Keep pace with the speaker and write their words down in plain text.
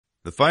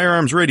The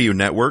Firearms Radio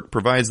Network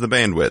provides the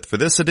bandwidth for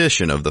this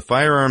edition of the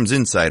Firearms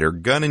Insider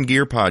Gun and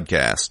Gear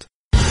podcast.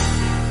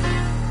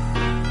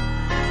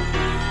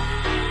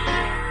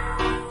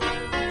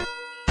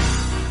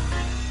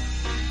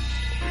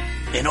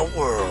 In a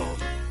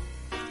world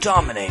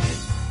dominated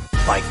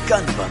by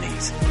gun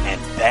bunnies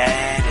and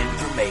bad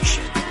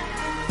information,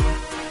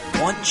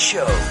 one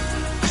show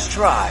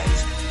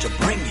strives to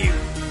bring you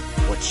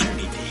what you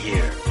need to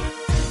hear.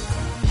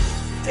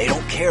 They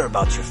don't care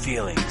about your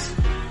feelings.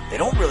 They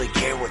don't really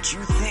care what you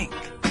think.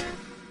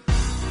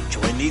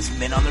 Join these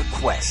men on their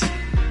quest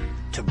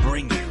to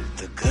bring you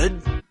the good,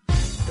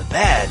 the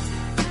bad,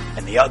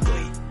 and the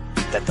ugly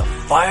that the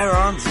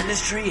firearms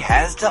industry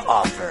has to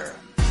offer.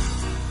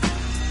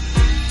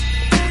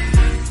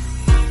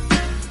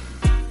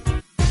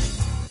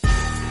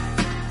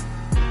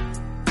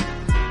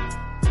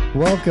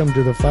 Welcome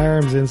to the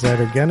Firearms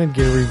Insider Gun and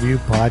Gear Review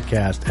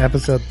Podcast,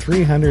 episode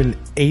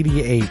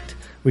 388.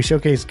 We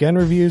showcase gun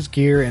reviews,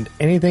 gear, and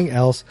anything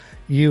else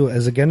you,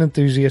 as a gun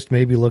enthusiast,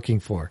 may be looking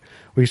for.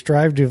 We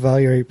strive to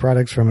evaluate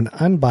products from an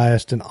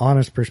unbiased and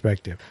honest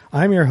perspective.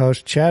 I'm your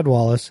host, Chad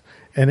Wallace,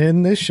 and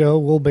in this show,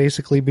 we'll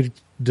basically be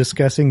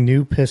discussing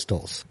new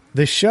pistols.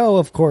 This show,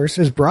 of course,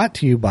 is brought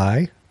to you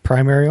by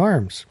Primary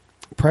Arms.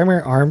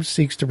 Primary Arms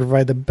seeks to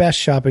provide the best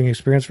shopping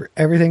experience for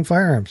everything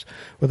firearms.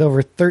 With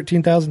over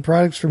 13,000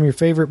 products from your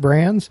favorite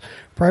brands,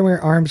 Primary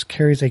Arms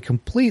carries a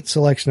complete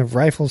selection of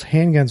rifles,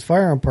 handguns,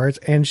 firearm parts,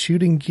 and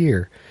shooting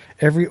gear.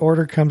 Every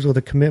order comes with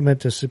a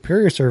commitment to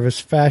superior service,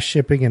 fast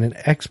shipping, and an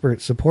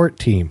expert support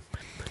team.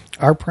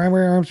 Our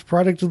Primary Arms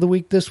product of the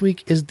week this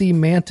week is the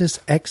Mantis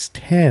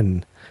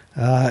X10.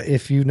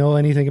 If you know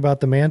anything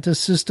about the Mantis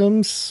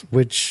systems,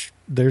 which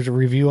there's a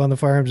review on the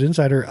Firearms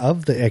Insider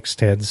of the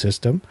X10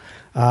 system,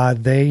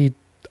 they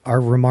are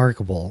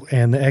remarkable.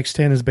 And the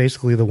X10 is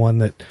basically the one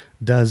that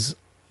does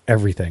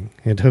everything.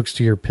 It hooks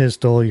to your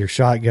pistol, your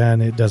shotgun.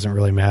 It doesn't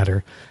really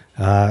matter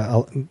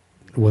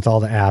with all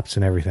the apps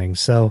and everything.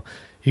 So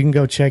you can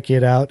go check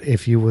it out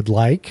if you would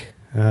like.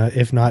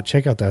 If not,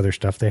 check out the other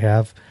stuff they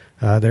have.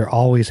 They're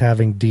always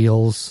having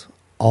deals,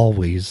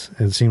 always.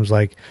 It seems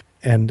like,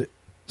 and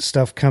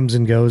stuff comes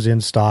and goes in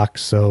stock.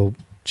 So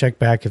check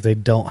back if they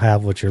don't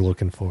have what you're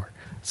looking for.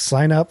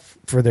 Sign up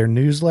for their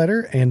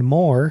newsletter and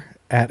more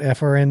at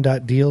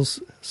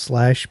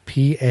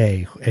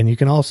frn.deals/PA. And you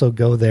can also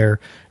go there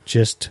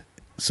just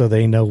so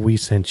they know we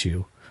sent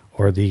you,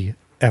 or the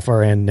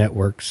FRN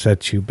network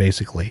sent you,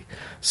 basically.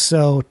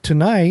 So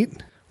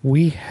tonight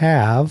we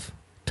have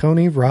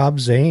Tony, Rob,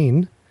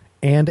 Zane,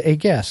 and a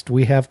guest.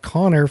 We have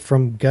Connor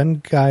from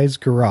Gun Guy's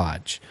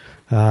Garage.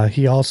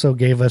 He also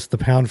gave us the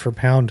pound for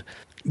pound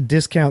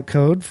discount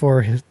code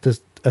for the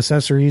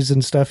accessories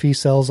and stuff he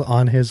sells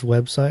on his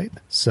website.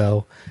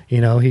 So,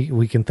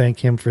 we can thank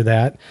him for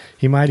that.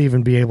 He might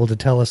even be able to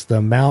tell us the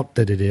amount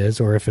that it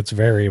is, or if it's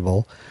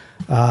variable.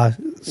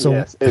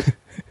 Yes,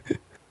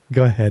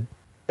 go ahead.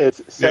 It's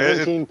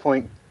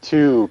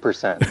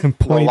 17.2%.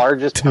 The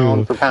largest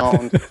pound for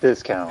pound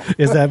discount.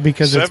 Is that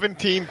because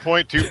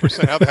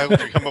 17.2%? How the hell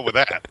did you come up with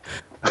that?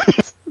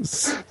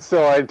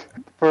 So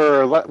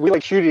we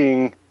like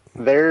shooting.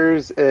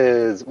 Theirs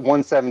is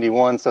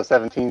 171, so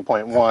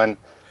 17.1.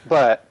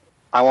 But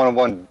I wanted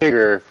one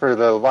bigger for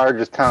the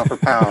largest pound for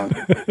pound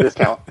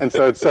discount, and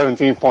so it's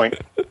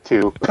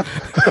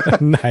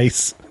 17.2.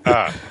 Nice.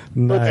 Nice.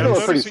 But still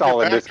a pretty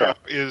solid discount.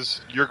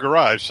 Is your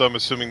garage? So I'm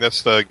assuming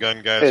that's the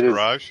Gun Guy's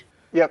Garage.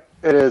 Yep,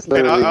 it is.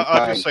 And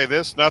I'll just say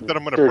this: not that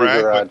I'm going to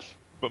brag,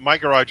 but my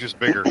garage is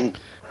bigger.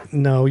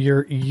 No,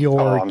 your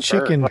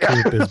chicken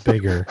coop is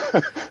bigger,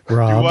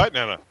 Rob. Your what?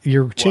 No.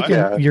 Your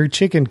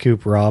chicken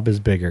coop, Rob, is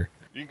bigger.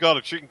 You can call it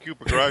a chicken coop,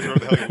 a garage, or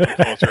whatever the hell you want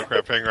to call this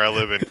aircraft hangar I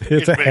live in.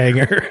 It's a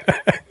hangar.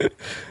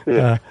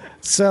 Yeah.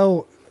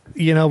 So,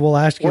 we'll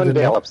ask you one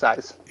day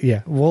upsize.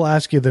 Yeah, we'll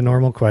ask you the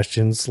normal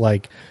questions,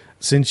 like,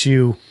 since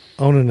you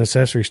own an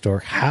accessory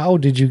store, how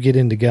did you get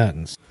into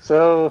guns?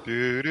 So, for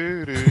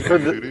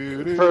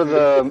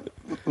the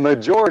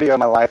majority of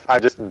my life,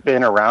 I've just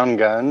been around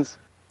guns.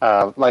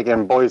 Like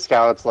in Boy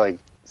Scouts, like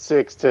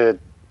 6 to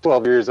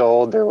 12 years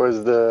old, there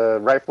was the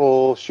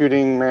rifle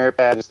shooting merit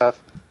badge and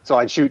stuff. So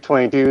I'd shoot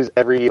 22s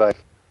every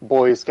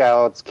Boy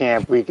Scouts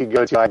camp we could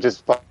go to. I'd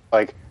just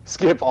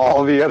skip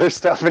all the other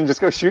stuff and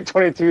just go shoot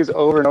 22s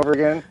over and over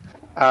again.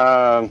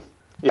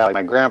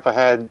 My grandpa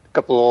had a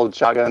couple old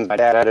shotguns. My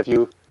dad had a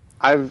few.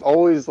 I've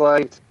always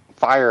liked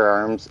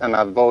firearms, and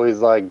I've always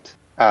liked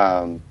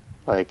the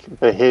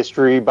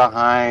history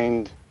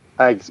behind.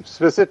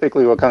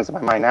 Specifically, what comes to my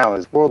mind now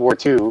is World War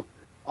II.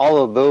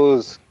 All of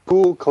those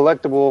cool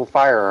collectible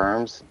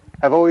firearms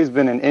have always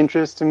been an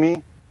interest to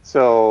me.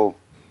 So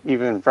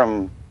even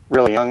from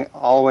really young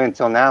all the way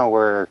until now,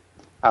 where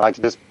I like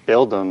to just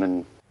build them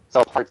and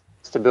sell parts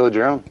to build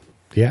your own.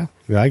 Yeah,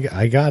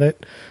 I got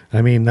it.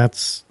 I mean,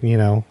 that's,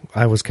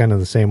 I was kind of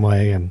the same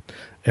way, and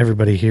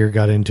everybody here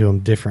got into them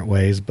different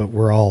ways, but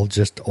we're all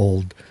just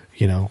old.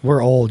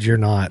 We're old, you're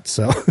not,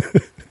 so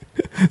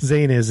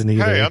Zane isn't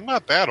either. Hey, I'm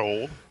not that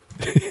old.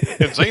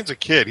 And Zane's a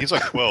kid. He's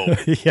like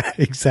 12. Yeah,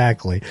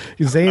 exactly.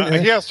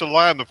 Zane, he has to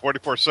lie on the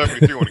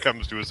 4473 when it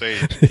comes to his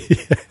age.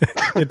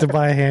 Yeah. To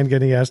buy a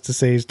handgun, he has to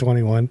say he's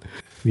 21.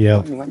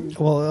 Yeah.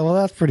 Well,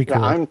 that's pretty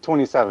cool. Yeah, I'm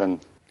 27.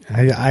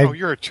 Oh,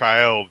 you're a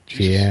child.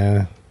 Jesus.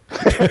 Yeah.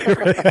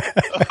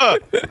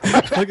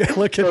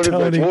 look at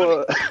Tony.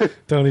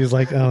 Tony's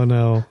like, oh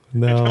no.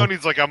 And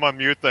Tony's like, I'm on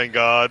mute, thank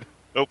God.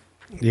 Nope.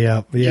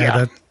 Yeah.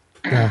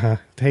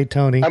 Hey,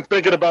 Tony. I'm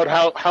thinking about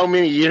how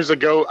many years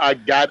ago I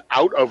got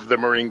out of the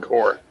Marine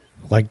Corps.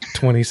 Like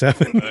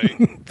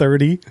 27,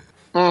 30.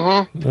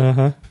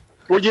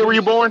 What year were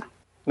you born?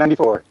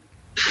 94.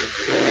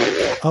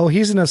 Oh,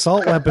 he's an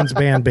assault weapons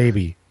ban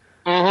baby.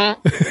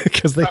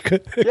 Because they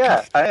could.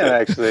 Yeah, I am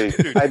actually.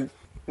 I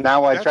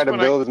try to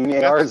build as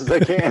many ARs as I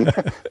can.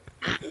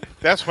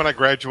 That's when I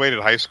graduated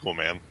high school,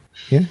 man.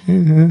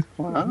 Yeah.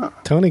 Wow.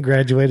 Tony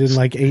graduated in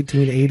like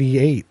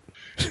 1888.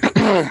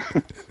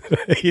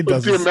 He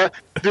does.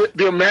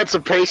 The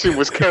emancipation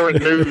was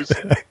current news.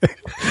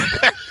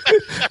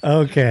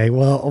 Okay,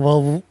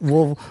 well,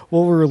 we'll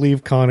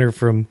relieve Connor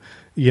from,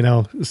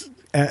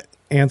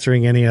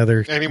 answering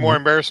any more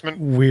embarrassment,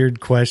 weird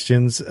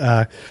questions.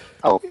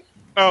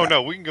 Oh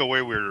no, we can go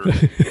way weirder.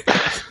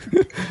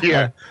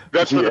 Yeah,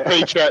 that's for the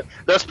pay chat.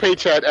 That's pay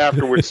chat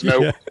afterwards.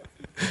 No.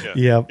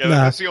 Yeah,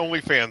 that's the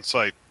OnlyFans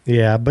site.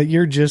 Yeah, but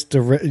you're just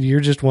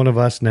one of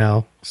us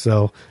now.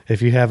 So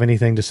if you have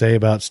anything to say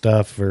about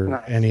stuff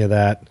or any of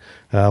that,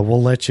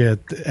 we'll let you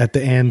at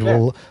the end.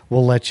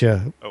 We'll let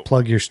you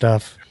plug your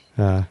stuff.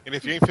 And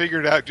if you ain't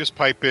figured it out, just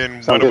pipe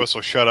in. One of us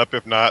will shut up.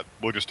 If not,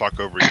 we'll just talk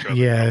over each other.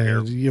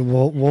 Yeah,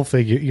 you'll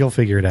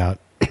figure it out.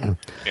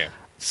 Yeah.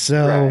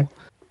 So,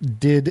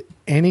 did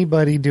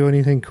anybody do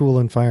anything cool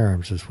in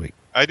firearms this week?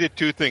 I did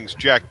two things.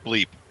 Jack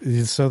bleep.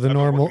 So the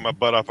normal. My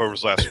butt off over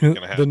his last week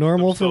and a half. The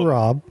normal for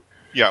Rob.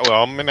 Yeah,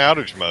 well, I'm in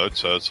outage mode,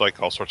 so it's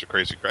like all sorts of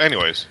crazy.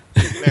 Anyways,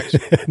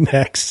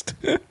 next.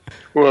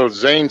 Well,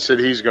 Zane said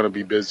he's going to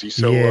be busy.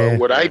 So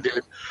what I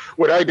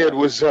did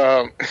was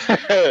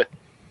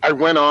I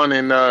went on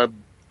and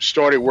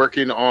started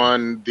working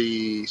on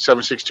the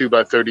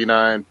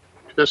 7.62x39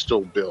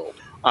 pistol build.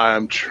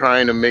 I'm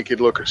trying to make it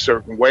look a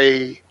certain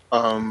way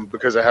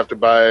because I have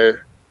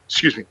to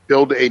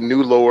build a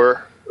new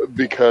lower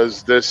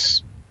because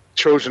this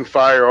Trojan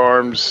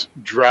Firearms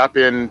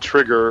drop-in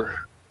trigger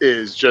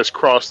is just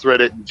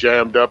cross-threaded and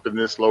jammed up in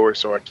this lower,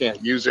 so I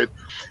can't use it.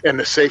 And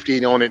the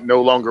safety on it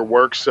no longer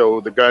works,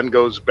 so the gun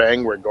goes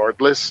bang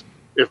regardless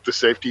if the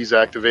safety is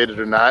activated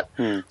or not.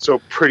 So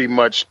pretty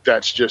much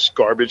that's just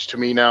garbage to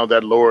me now.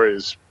 That lower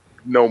is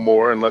no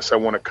more unless I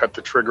want to cut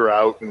the trigger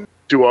out and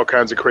do all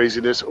kinds of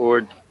craziness,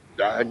 or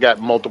I got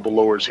multiple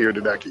lowers here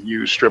that I could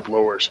use, strip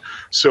lowers.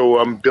 So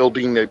I'm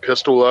building a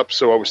pistol up,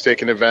 so I was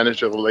taking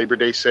advantage of the Labor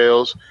Day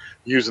sales,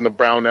 using the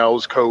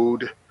Brownells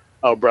code.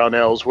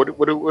 Brownells, what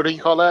do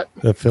you call that?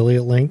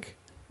 Affiliate link?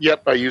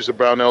 Yep, I use the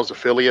Brownells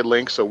affiliate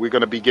link, so we're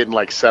going to be getting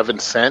like 7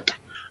 cents.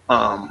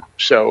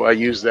 So I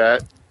use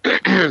that.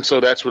 So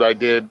that's what I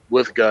did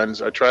with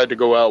guns. I tried to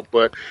go out,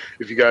 but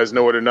if you guys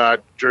know it or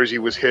not, Jersey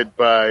was hit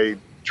by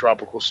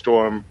tropical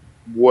storm,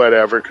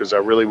 whatever, because I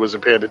really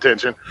wasn't paying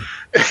attention.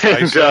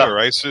 ISIS or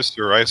ISIS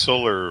or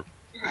ISIL or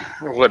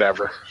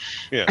whatever.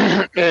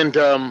 Yeah. And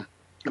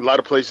a lot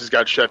of places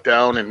got shut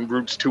down, and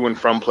routes to and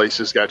from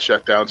places got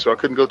shut down, so I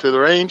couldn't go to the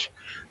range.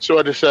 So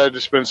I decided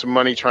to spend some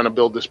money trying to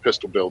build this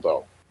pistol build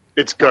out.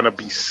 It's going to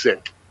be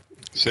sick.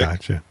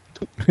 Gotcha.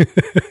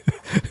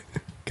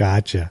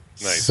 Gotcha.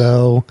 Nice.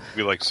 So,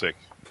 we like sick.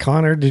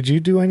 Connor, did you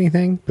do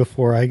anything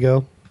before I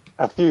go?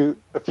 A few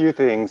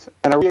things.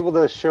 And are we able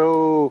to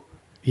show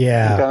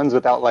guns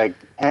without like...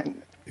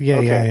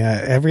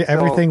 Yeah.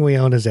 Everything we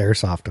own is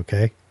airsoft,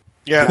 okay?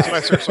 Yeah, it's a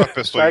nice airsoft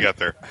pistol you got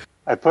there.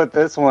 I put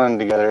this one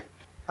together,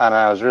 and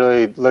I was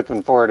really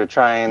looking forward to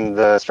trying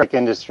the Strike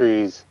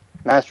Industries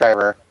Mass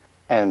Driver,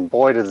 and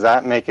boy, does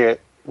that make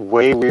it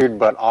way weird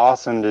but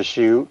awesome to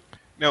shoot.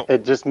 No.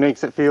 It just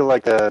makes it feel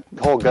like the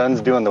whole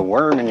gun's doing the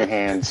worm in your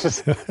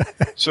hands.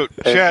 So,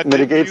 Chad,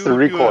 mitigates the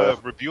recoil.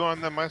 Do a review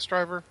on the Mass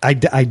Driver? I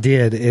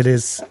did. It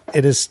is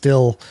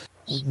still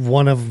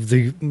one of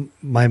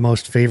my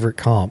most favorite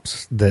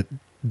comps that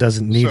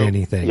doesn't need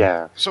anything.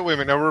 Yeah. So wait a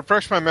minute. Now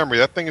refresh my memory.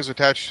 That thing is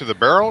attached to the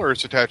barrel, or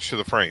it's attached to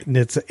the frame?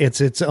 It's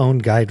its own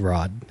guide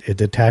rod. It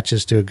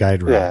attaches to a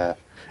guide rod. Yeah.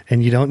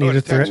 And you don't need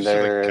a thread.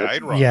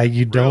 Yeah,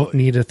 you don't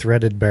need a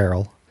threaded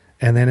barrel.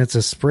 And then it's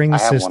a spring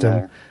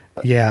system.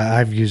 Yeah,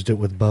 I've used it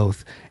with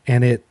both.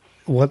 And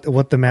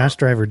what the Mass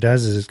Driver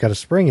does is it's got a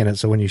spring in it,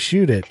 so when you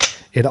shoot it,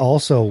 it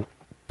also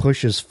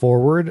pushes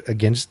forward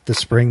against the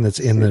spring that's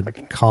in the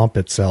comp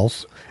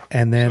itself.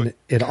 And then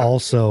it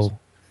also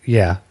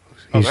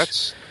Oh,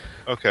 that's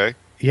okay.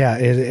 Yeah,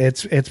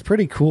 it's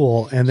pretty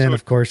cool. And then,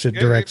 of course, it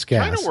directs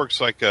gas. It kind of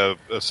works like a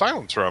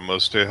silencer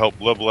almost to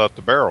help level out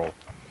the barrel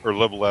or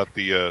level out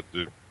the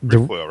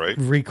recoil, right?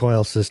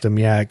 Recoil system,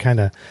 yeah. It kind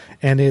of,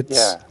 and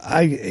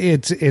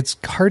it's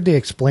hard to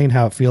explain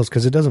how it feels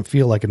because it doesn't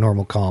feel like a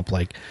normal comp,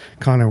 like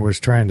Connor was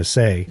trying to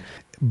say.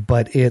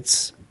 But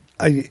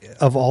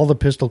of all the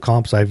pistol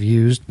comps I've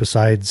used,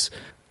 besides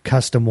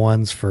custom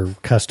ones for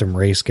custom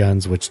race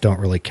guns, which don't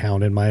really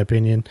count in my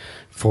opinion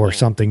for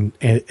something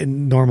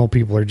and normal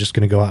people are just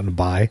going to go out and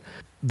buy.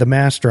 The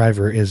mass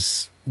driver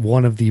is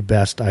one of the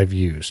best I've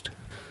used.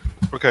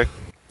 Okay.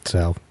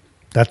 So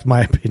that's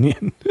my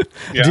opinion.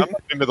 Yeah, I'm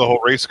not into the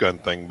whole race gun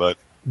thing, but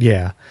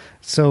yeah.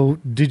 So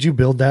did you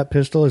build that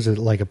pistol? Is it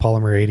like a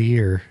polymer 80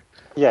 or?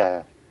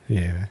 Yeah.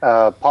 Yeah.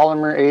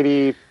 Polymer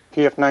 80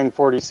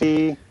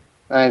 PF940C.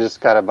 I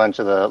just got a bunch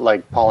of the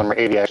like polymer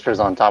 80 extras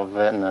on top of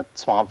it and the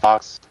Swamp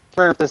Fox.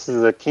 I wonder if this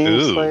is the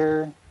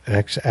Kingslayer.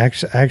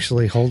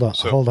 Actually, hold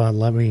on.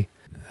 Let me.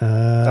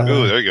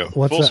 there you go.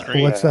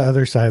 What's the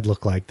other side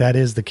look like? That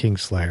is the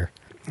Kingslayer.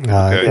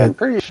 Okay. I'm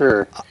pretty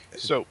sure.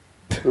 So,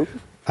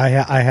 I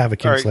have a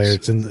Kingslayer. Right,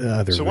 it's in the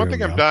other. So room one thing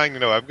now. I'm dying to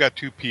know, I've got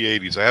 2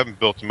 P80s. I haven't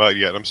built them out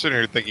yet. I'm sitting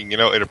here thinking,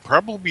 it'd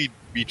probably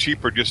be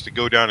cheaper just to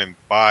go down and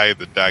buy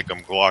the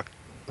daggum Glock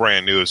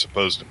brand new as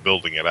opposed to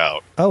building it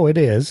out. Oh, it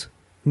is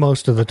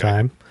most of the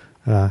time.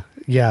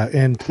 Yeah,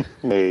 and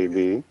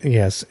maybe.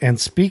 Yes, and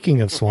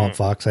speaking of Swamp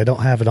Fox, I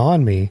don't have it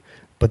on me,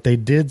 but they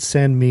did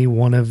send me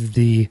one of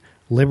the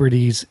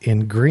Liberties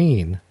in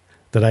green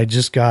that I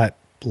just got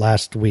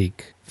last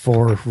week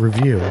for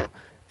review.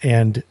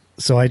 And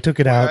so I took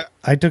it out.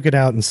 I took it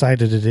out and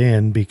sighted it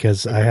in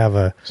because I have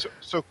a...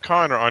 So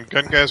Connor, on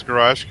Gun Guy's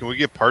Garage, can we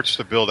get parts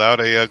to build out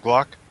a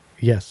Glock?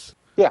 Yes.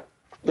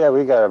 Yeah,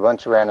 we got a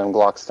bunch of random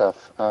Glock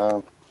stuff.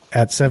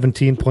 At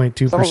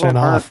 17.2%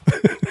 off.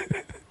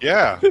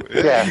 Yeah.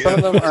 Yeah, some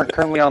of them aren't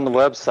currently on the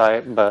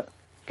website, but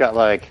got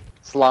like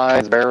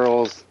slides,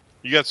 barrels.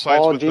 You got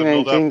slides with the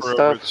build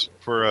up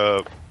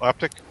for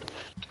optic?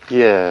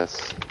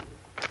 Yes.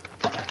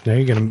 Now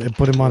you're going to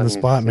put him on the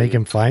spot and make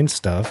him find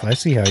stuff. I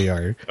see how you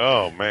are.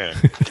 Oh, man.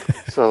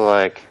 So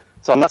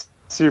I'm not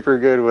super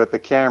good with the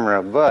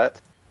camera, but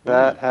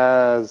that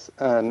has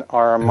an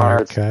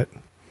RMR cut.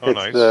 Oh, it's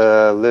nice.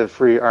 the Live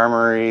Free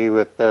Armory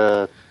with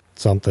the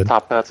something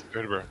top hats.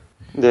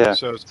 Yeah.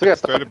 So it's yeah,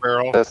 threaded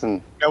barrel.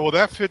 And, yeah, will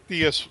that fit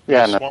the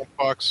Swamp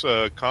Fox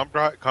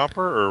comper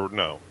or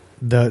no?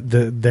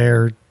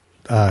 Their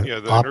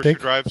the optic inertia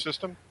drive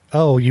system.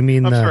 Oh, you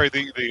mean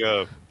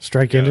the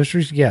Strike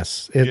Industries?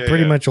 Yes, it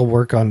pretty much will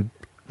work on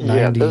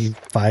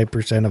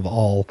 95% of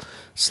all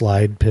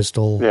slide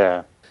pistol.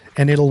 Yeah.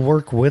 And it'll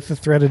work with the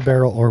threaded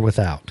barrel or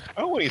without.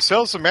 Oh, when he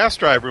sells the mass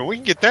driver, we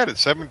can get that at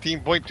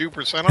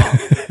 17.2%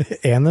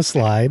 off. And the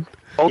slide.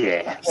 Oh,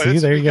 yeah. Well, see,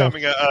 there you go. It's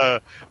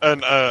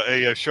becoming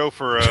a show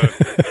for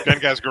Gun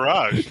Guy's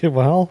Garage.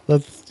 Well,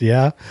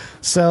 yeah.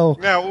 So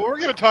now we're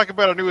going to talk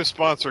about our newest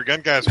sponsor,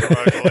 Gun Guy's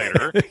Garage,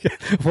 later.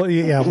 Well,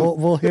 yeah,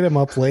 we'll hit him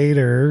up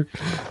later.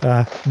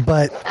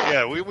 But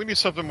yeah, we need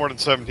something more than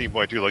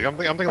 17.2. Like I'm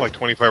thinking like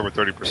 25 or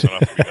 30% off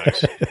would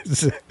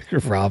be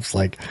nice. Rob's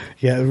like,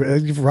 yeah,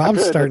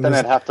 Rob's starting. Then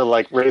I'd have to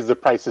like raise the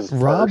prices.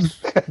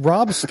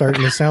 Rob's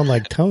starting to sound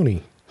like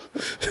Tony.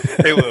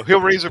 Hey, well,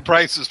 he'll raise the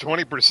prices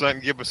 20%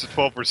 and give us a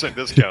 12%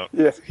 discount.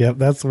 Yeah. Yep,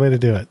 that's the way to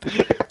do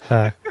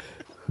it.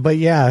 But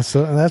yeah,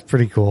 so that's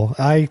pretty cool.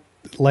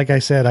 Like I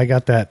said, I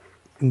got that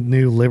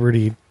new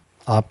Liberty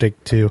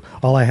optic too.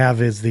 All I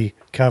have is the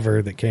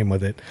cover that came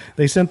with it.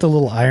 They sent the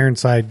little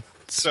Ironside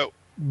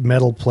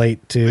metal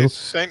plate too. They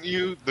sent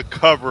you the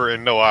cover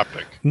and no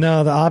optic.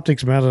 No, the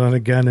optic's mounted on a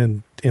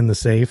gun in the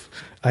safe.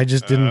 I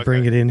just didn't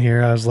bring it in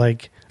here. I was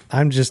like,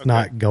 I'm just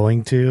not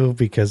going to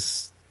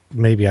because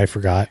maybe I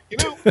forgot.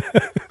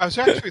 I was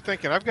actually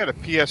thinking I've got a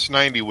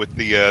PS90 with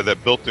the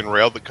that built-in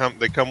rail they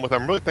come with.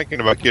 I'm really thinking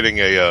about getting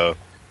a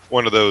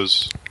one of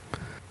those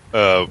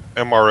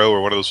MRO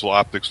or one of those little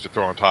optics to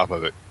throw on top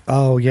of it.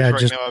 Oh yeah,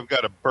 now I've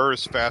got a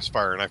Burris fast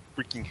fire and I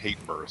freaking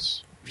hate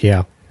Burris.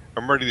 Yeah,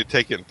 I'm ready to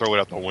take it and throw it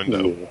out the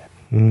window. Yeah.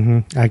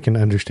 Mm-hmm. I can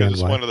understand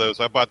it's why. One of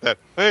those. I bought that.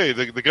 Hey,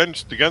 the gun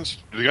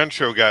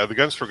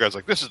store guy's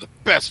like, this is the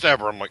best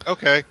ever. I'm like,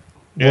 okay.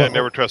 Yeah,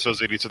 never trust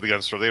those idiots at the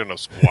gun store. They don't know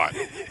squat.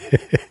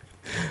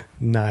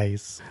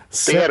 Nice.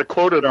 They had a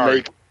quota to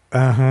make.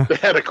 They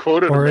had a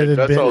quota to make.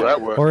 That's all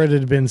that was. Or it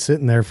had been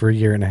sitting there for a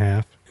year and a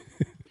half.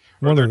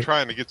 Or they're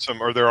trying to get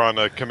some, or they're on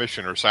a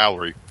commission or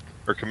salary,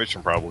 or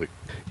commission probably.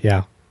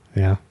 Yeah,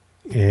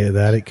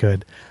 that it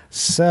could.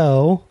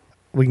 So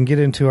we can get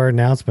into our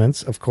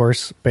announcements. Of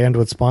course,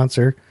 Bandwidth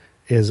sponsor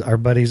is our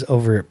buddies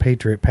over at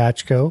Patriot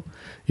Patch Co.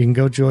 You can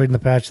go join the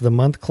Patch of the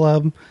Month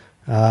Club.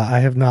 I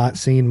have not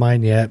seen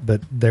mine yet,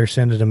 but they're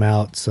sending them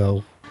out,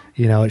 so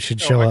it should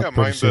show up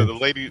pretty soon. The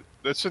lady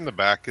that's in the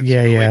back. It's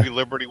Lady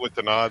Liberty with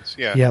the nods.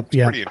 Yeah, it's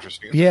pretty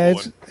interesting.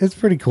 It's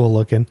pretty cool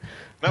looking.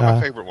 Not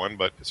my favorite one,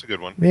 but it's a good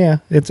one. Yeah,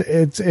 it's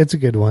a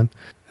good one.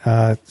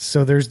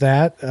 So there's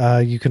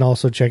that. You can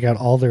also check out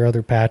all their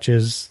other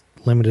patches,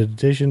 limited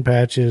edition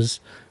patches.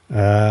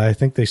 I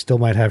think they still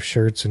might have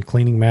shirts and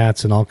cleaning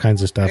mats and all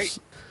kinds of stuff. Hey,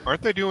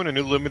 aren't they doing a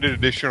new limited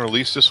edition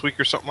release this week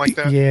or something like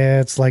that? Yeah,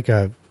 it's like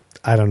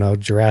I don't know,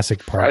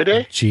 Jurassic Park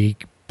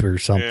Jeep or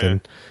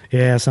something.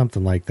 Yeah,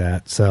 something like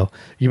that. So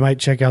you might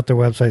check out their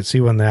website, see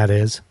when that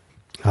is.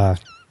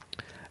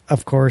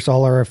 Of course,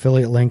 all our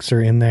affiliate links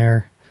are in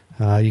there.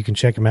 You can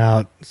check them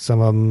out. Some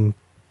of them,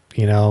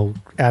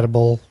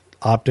 Addable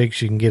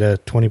Optics, you can get a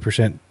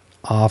 20%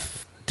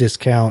 off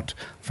discount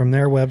from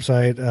their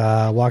website,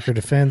 Walker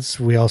Defense.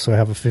 We also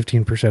have a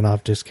 15%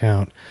 off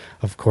discount.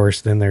 Of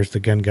course, then there's the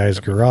Gun Guys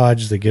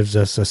Garage that gives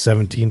us a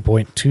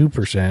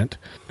 17.2%.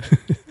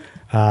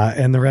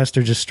 And the rest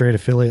are just straight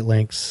affiliate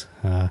links.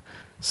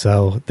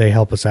 So they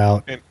help us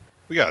out. And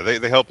yeah,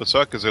 they help us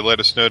out because they let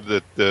us know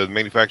that the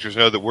manufacturers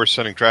know that we're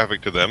sending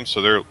traffic to them,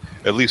 so they'll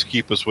at least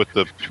keep us with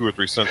the 2 or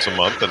 3 cents a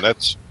month, and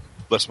that's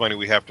less money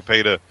we have to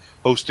pay to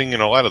hosting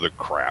and all that other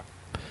crap.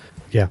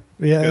 Yeah.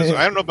 I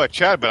don't know about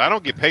Chad, but I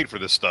don't get paid for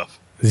this stuff.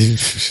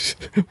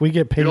 We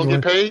get paid. You don't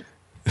get paid?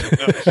 No,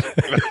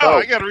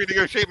 I got to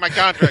renegotiate my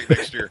contract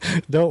next year.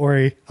 Don't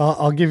worry.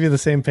 I'll give you the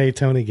same pay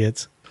Tony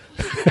gets.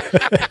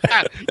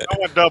 I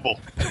want double,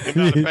 and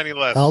not a penny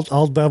less.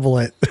 I'll double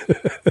it.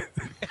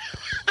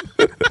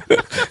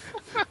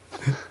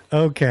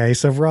 Okay,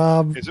 so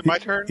Rob, is it my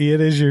turn? It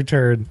is your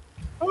turn.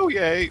 Oh,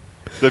 yay.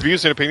 The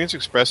views and opinions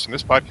expressed in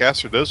this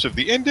podcast are those of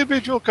the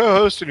individual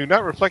co-hosts and do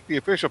not reflect the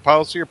official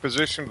policy or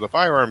position of the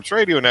Firearms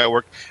Radio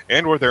Network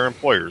and or their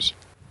employers.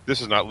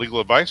 This is not legal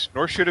advice,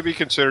 nor should it be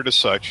considered as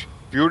such.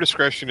 Viewer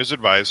discretion is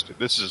advised.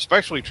 This is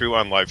especially true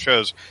on live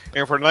shows.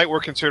 And for tonight, we're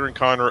considering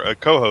Connor a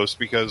co-host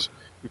because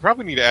we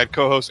probably need to add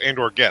co-hosts and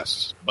or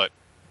guests, but...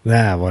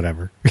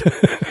 Whatever.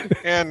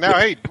 And now,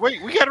 hey,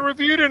 wait, we got a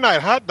review tonight.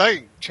 Hot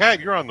night.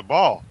 Chad, you're on the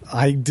ball.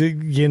 I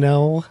did,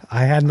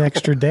 I had an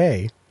extra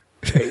day.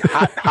 Hey,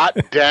 hot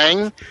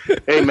dang.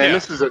 Hey, man,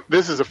 Yeah.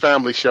 this is a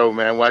family show,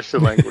 man. Watch the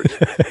language.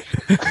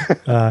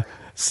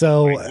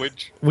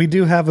 We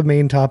do have a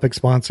main topic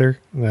sponsor.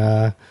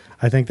 I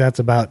think that's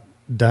about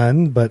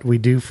done, but we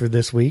do for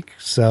this week.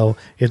 So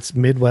it's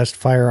Midwest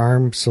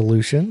Firearm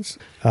Solutions.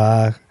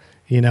 You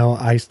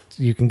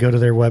can go to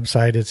their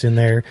website. It's in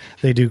there.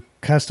 They do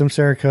custom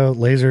Cerakote,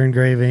 laser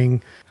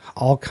engraving,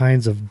 all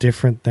kinds of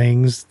different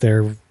things.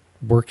 They're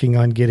working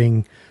on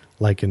getting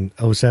like an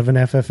 07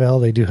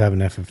 FFL. They do have an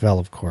FFL,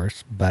 of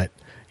course, but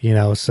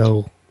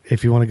so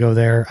if you want to go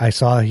there, I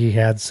saw he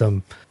had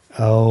some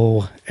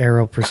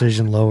Aero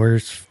Precision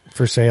lowers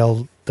for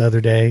sale the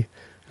other day.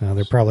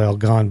 They're probably all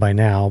gone by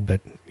now,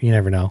 but you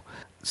never know.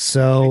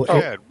 So,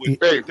 Chad,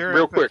 hey,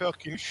 real quick.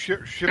 Can you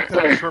ship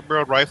them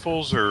short-barreled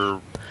rifles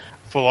or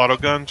full auto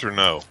guns or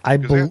no? I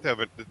don't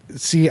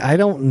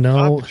know.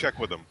 I'll have to check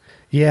with them.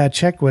 Yeah,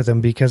 check with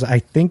them because I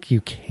think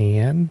you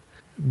can.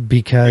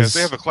 Because if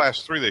they have a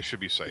class 3, they should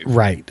be safe.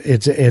 Right.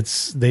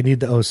 It's they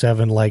need the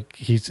 07. Like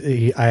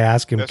I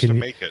asked him, that's can to you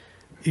make it?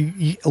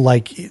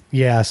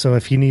 So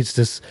if he needs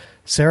to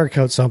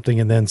Cerakote something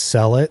and then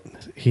sell it,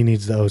 he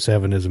needs the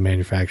 07 as a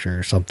manufacturer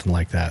or something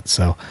like that.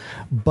 So,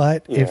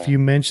 but if you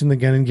mention the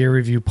Gun and Gear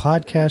Review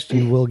podcast,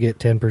 you will get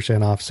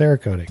 10% off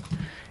Cerakoting.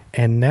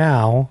 And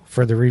now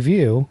for the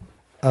review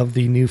of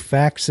the new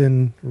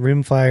Faxon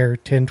rimfire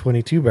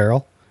 1022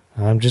 barrel.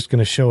 I'm just going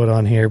to show it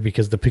on here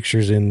because the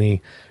pictures in the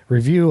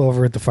review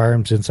over at the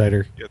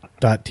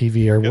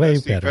firearmsinsider.tv are way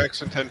that's better. The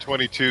Faxon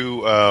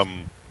 1022,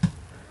 non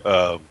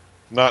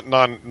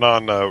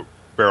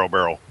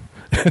barrel.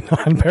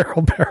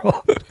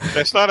 Non-barrel.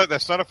 That's not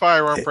a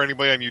firearm for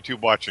anybody on YouTube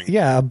watching.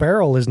 Yeah, a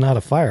barrel is not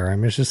a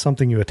firearm. It's just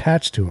something you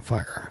attach to a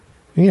firearm.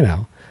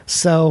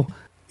 So,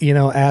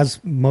 as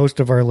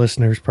most of our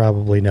listeners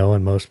probably know,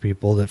 and most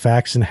people, that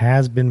Faxon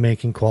has been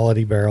making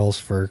quality barrels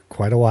for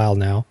quite a while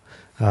now.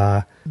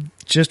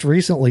 Just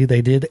recently,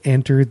 they did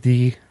enter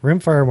the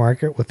rimfire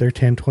market with their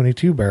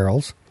 1022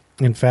 barrels.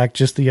 In fact,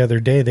 just the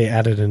other day, they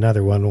added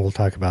another one. We'll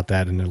talk about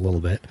that in a little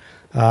bit.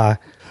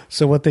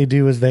 So what they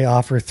do is they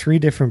offer 3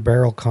 different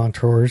barrel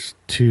contours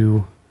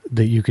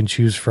that you can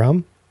choose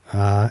from,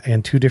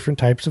 and 2 different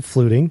types of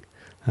fluting.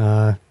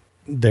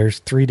 There's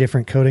 3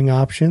 different coating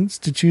options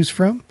to choose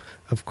from.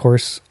 Of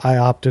course, I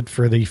opted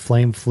for the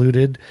flame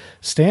fluted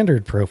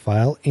standard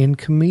profile in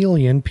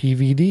chameleon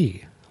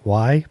PVD.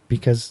 Why?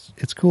 Because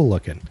it's cool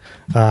looking.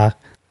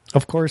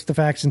 Of course, the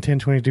Faxon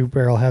 1022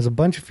 barrel has a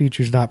bunch of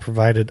features not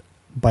provided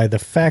by the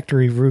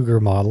factory Ruger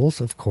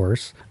models, of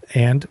course,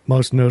 and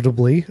most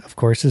notably, of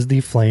course, is the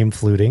flame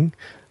fluting.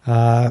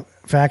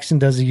 Faxon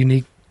does a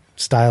unique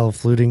style of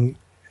fluting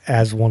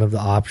as one of the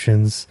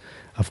options.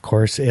 Of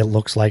course, it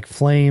looks like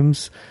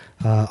flames.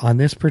 On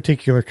this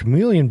particular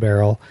chameleon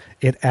barrel,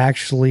 it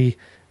actually,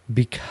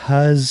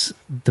 because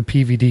the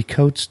PVD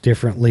coats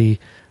differently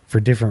for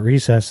different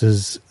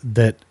recesses,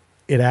 that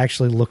it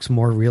actually looks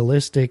more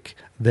realistic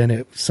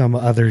than some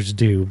others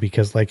do,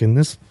 because like in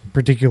this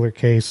particular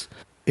case,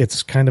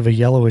 it's kind of a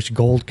yellowish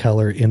gold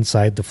color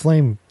inside the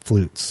flame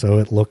flutes, so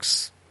it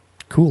looks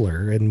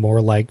cooler and more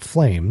like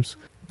flames.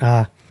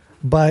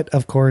 But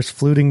of course,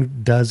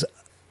 fluting does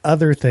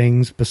other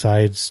things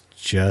besides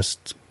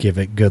just give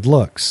it good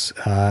looks.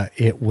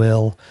 It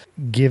will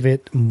give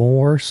it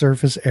more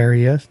surface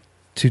area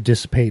to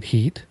dissipate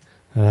heat,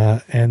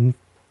 and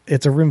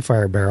it's a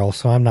rimfire barrel,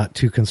 so I'm not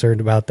too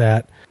concerned about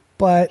that.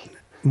 But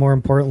more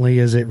importantly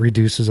is it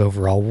reduces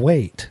overall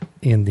weight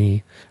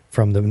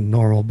from the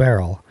normal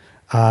barrel.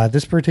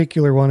 This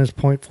particular one is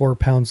 0.4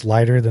 pounds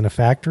lighter than a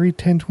factory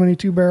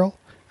 1022 barrel.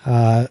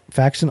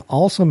 Faxon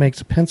also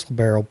makes a pencil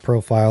barrel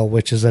profile,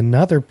 which is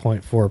another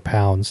 0.4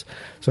 pounds.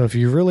 So if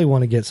you really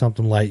want to get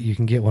something light, you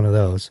can get one of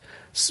those.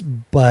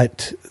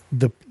 But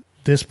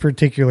this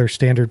particular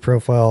standard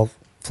profile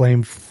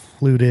flame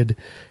fluted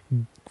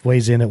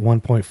weighs in at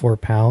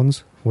 1.4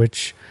 pounds,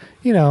 which,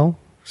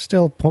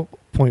 still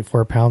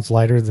 0.4 pounds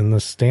lighter than the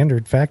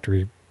standard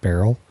factory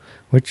barrel,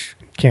 which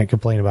can't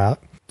complain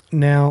about.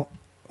 Now,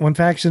 when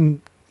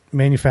Faxon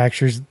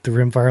manufactures the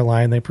rimfire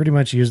line, they pretty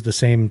much use the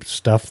same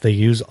stuff they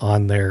use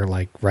on their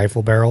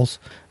rifle barrels,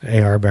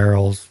 AR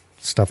barrels,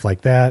 stuff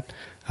like that.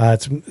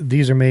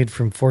 These are made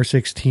from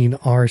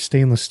 416R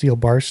stainless steel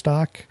bar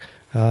stock.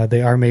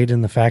 They are made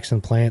in the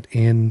Faxon plant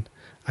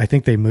I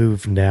think they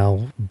moved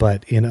now,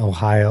 but in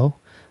Ohio.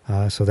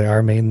 So they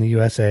are made in the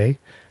USA.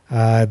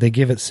 They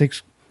give it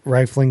 6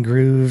 rifling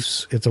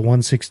grooves. It's a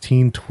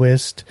 116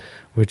 twist,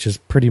 which is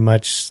pretty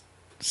much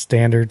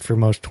standard for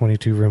most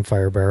 22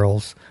 rimfire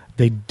barrels.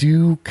 They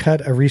do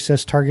cut a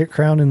recessed target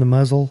crown in the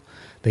muzzle.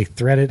 They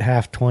thread it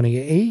half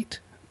 28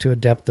 to a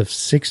depth of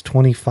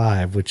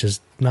 625, which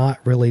is not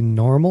really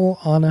normal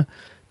on a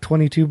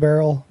 22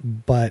 barrel,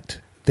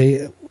 but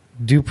they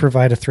do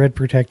provide a thread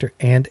protector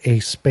and a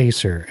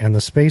spacer. And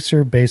the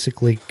spacer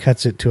basically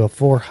cuts it to a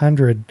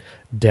 400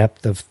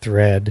 depth of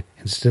thread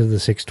instead of the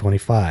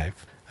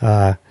 625.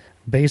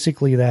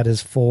 Basically, that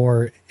is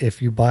for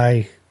if you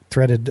buy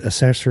threaded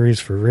accessories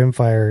for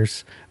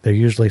rimfires, they're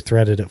usually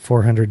threaded at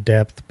 400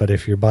 depth, but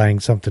if you're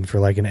buying something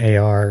for an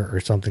AR or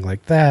something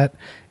like that,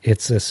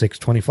 it's a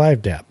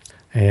 625 depth.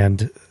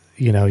 And,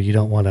 you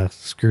don't want to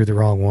screw the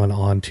wrong one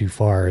on too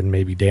far and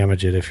maybe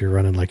damage it if you're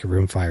running a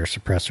rimfire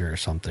suppressor or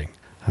something.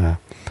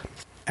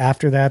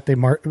 After that, they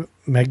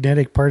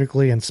magnetic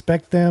partically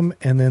inspect them,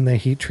 and then they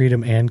heat treat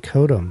them and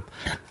coat them.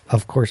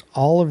 Of course,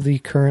 all of the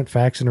current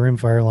Faxon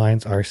rimfire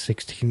lines are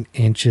 16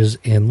 inches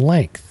in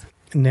length.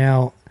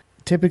 Now,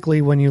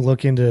 typically, when you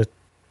look into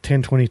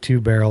 1022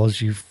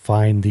 barrels, you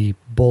find the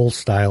bull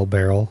style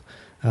barrel,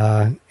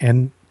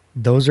 and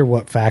those are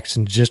what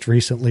Faxon just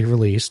recently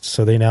released.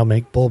 So they now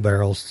make bull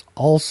barrels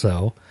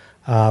also,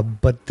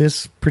 but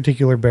this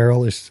particular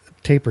barrel is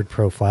tapered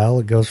profile.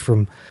 It goes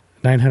from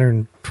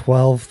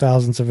 912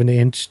 thousandths of an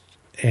inch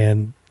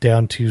and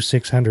down to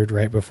 600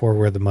 right before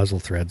where the muzzle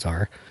threads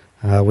are,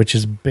 which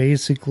is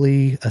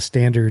basically a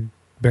standard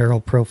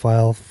barrel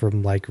profile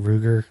from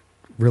Ruger.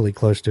 Really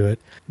close to it.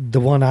 The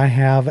one I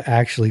have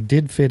actually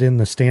did fit in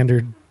the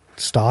standard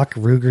stock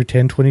Ruger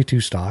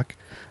 1022 stock.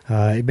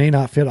 It may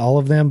not fit all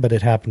of them, but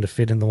it happened to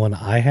fit in the one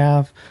I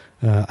have.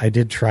 I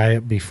did try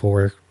it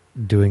before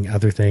doing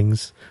other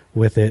things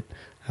with it.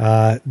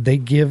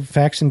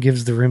 Faxon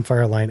gives the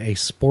rimfire line a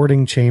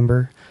sporting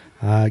chamber.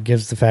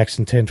 Gives the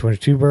Faxon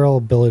 1022 barrel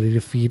ability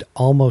to feed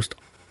almost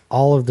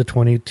all of the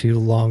 22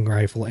 long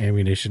rifle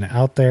ammunition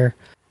out there.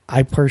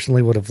 I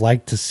personally would have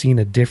liked to seen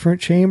a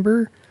different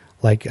chamber,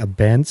 like a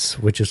Bent's,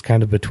 which is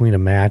kind of between a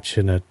match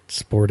and a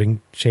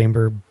sporting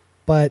chamber,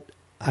 but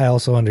I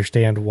also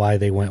understand why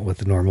they went with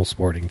the normal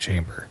sporting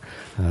chamber.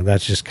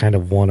 That's just kind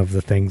of one of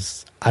the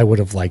things I would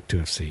have liked to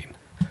have seen.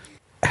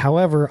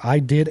 However, I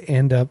did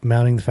end up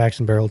mounting the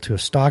Faxon barrel to a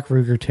stock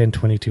Ruger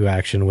 1022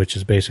 action, which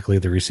is basically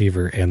the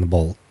receiver and the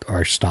bolt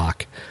are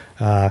stock.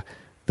 The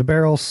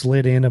barrel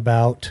slid in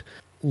about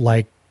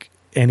like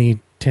any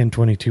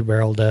 1022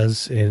 barrel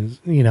does, and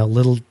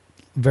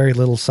very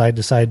little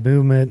side-to-side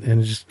movement,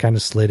 and it just kind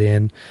of slid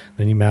in.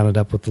 Then you mount it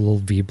up with the little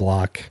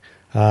V-block.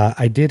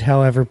 I did,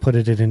 however, put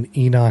it in an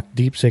Enoch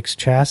Deep 6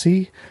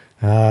 chassis.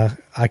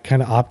 I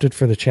kind of opted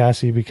for the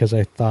chassis because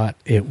I thought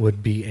it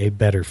would be a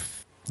better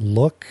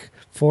look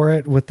for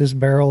it with this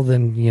barrel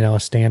than, a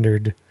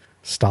standard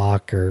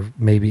stock or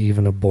maybe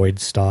even a Boyd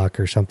stock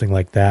or something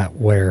like that,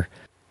 where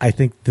I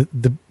think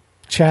the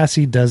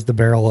chassis does the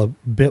barrel a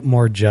bit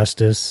more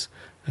justice.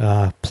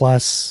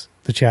 Plus,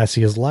 the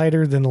chassis is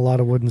lighter than a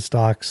lot of wooden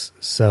stocks,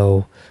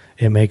 so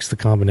it makes the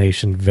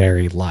combination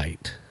very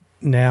light.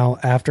 Now,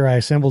 after I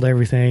assembled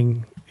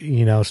everything,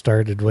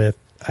 started with,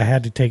 I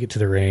had to take it to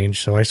the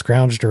range, so I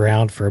scrounged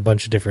around for a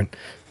bunch of different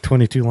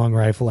 22 long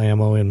rifle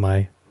ammo in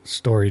my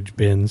storage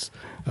bins.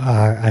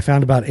 I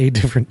found about 8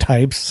 different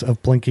types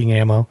of plinking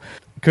ammo.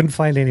 Couldn't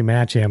find any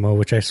match ammo,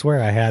 which I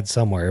swear I had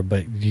somewhere,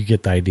 but you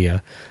get the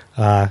idea.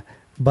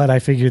 But I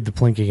figured the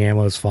plinking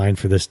ammo is fine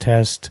for this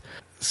test,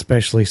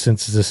 especially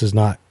since this is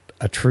not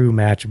a true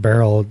match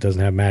barrel. It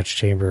doesn't have match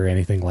chamber or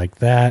anything like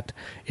that.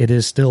 It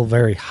is still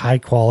very high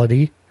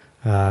quality,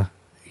 so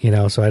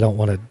I don't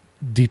want to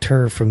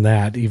deter from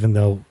that, even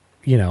though,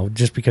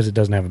 just because it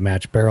doesn't have a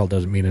match barrel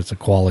doesn't mean it's a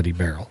quality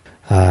barrel.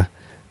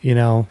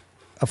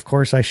 Of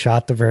course, I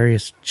shot the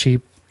various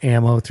cheap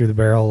ammo through the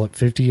barrel at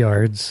 50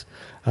 yards.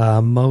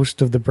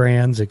 Most of the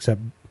brands,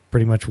 except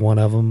pretty much one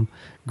of them,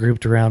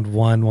 grouped around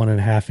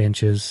 1.5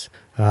 inches.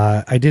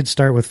 I did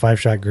start with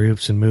 5-shot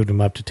groups and moved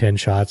them up to 10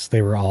 shots.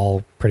 They were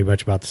all pretty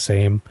much about the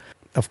same.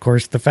 Of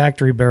course, the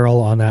factory barrel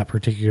on that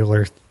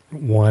particular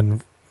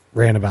one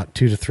ran about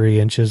 2 to 3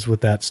 inches with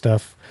that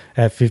stuff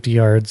at 50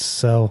 yards.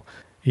 So,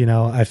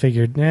 I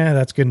figured,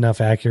 that's good enough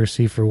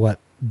accuracy for what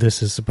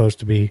this is supposed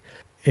to be.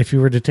 if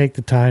you were to take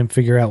the time,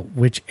 figure out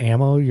which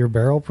ammo your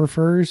barrel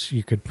prefers,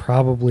 you could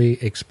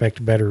probably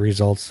expect better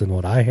results than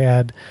what I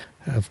had.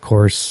 Of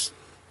course,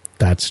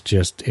 that's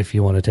just if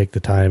you want to take the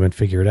time and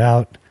figure it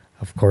out.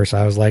 Of course,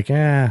 I was like,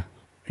 I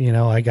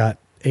got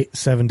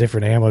 7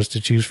 different ammos to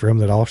choose from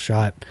that all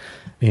shot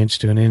an inch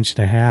to an inch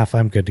and a half.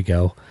 I'm good to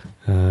go.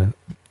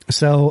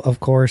 So, of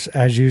course,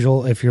 as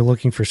usual, if you're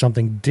looking for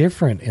something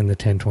different in the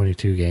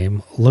 1022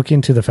 game, look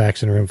into the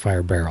Faxon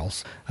rimfire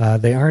barrels.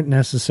 They aren't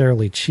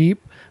necessarily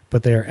cheap,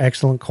 but they are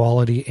excellent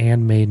quality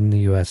and made in the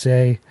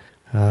USA.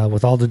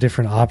 With all the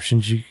different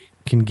options you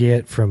can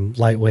get from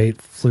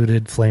lightweight,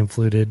 fluted, flame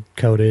fluted,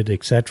 coated,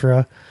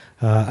 etc.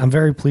 I'm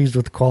very pleased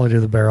with the quality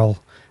of the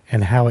barrel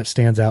and how it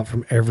stands out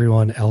from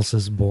everyone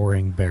else's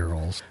boring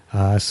barrels.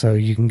 So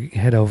you can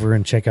head over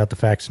and check out the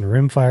Faxon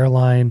rimfire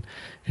line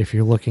if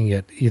you're looking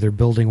at either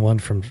building one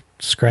from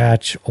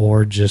scratch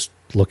or just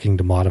looking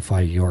to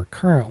modify your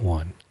current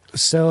one.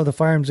 So the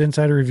Firearms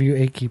Insider Review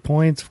 8 key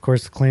points. Of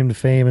course, the claim to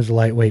fame is a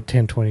lightweight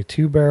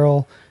 1022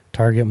 barrel.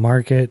 Target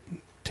market,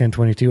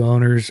 1022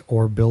 owners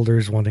or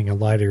builders wanting a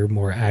lighter,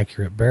 more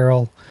accurate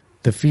barrel.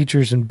 The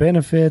features and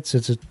benefits,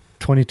 it's a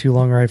 22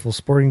 long rifle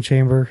sporting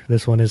chamber.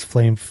 This one is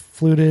flame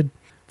fluted,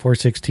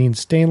 416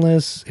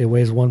 stainless. It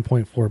weighs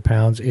 1.4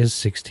 pounds, is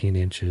 16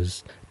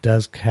 inches.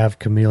 Does have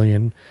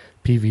chameleon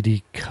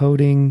PVD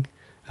coating.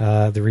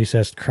 The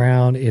recessed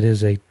crown, it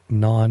is a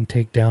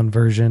non-takedown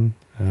version,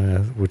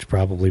 which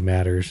probably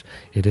matters.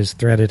 It is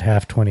threaded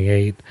half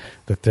 28.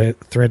 The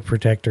thread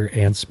protector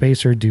and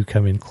spacer do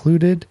come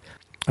included.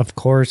 Of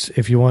course,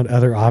 if you want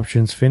other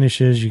options,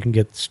 finishes, you can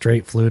get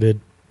straight fluted,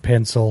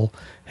 pencil,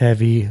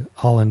 heavy,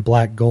 all in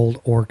black,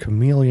 gold, or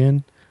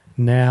chameleon.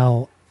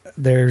 Now,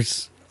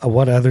 there's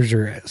what others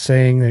are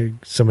saying.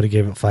 Somebody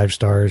gave it 5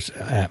 stars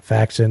at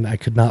Faxon. I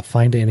could not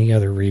find any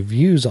other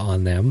reviews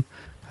on them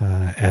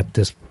at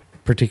this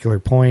particular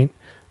point.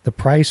 The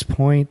price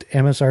point,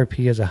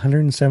 MSRP, is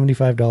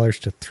 $175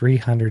 to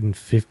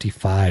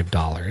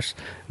 $355.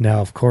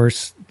 Now, of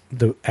course,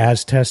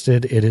 as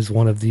tested, it is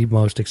one of the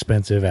most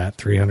expensive at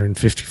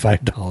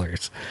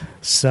 $355.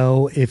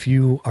 So if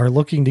you are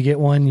looking to get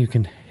one, you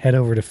can head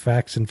over to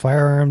Faxon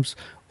Firearms,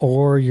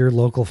 or your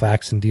local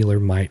Faxon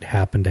dealer might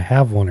happen to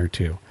have one or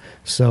two.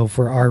 So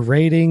for our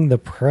rating, the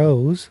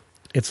pros,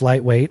 it's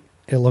lightweight,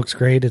 it looks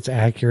great, it's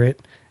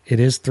accurate, it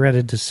is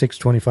threaded to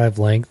 625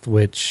 length,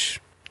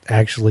 which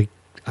actually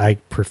I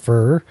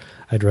prefer.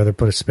 I'd rather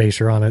put a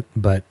spacer on it,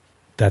 but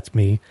that's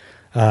me.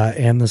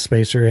 And the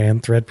spacer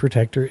and thread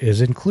protector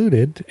is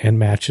included and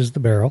matches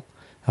the barrel.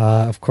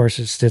 Of course,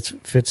 it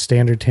fits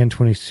standard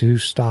 1022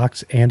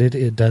 stocks, and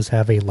it does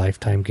have a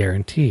lifetime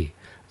guarantee.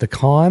 The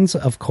cons,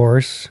 of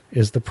course,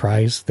 is the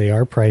price. They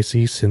are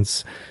pricey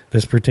since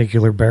this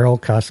particular barrel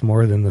costs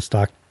more than the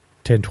stock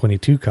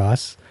 1022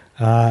 costs,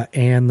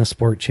 and the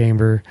sport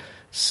chamber.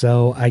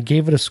 So I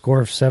gave it a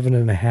score of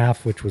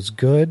 7.5, which was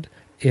good.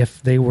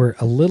 If they were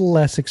a little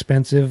less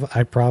expensive,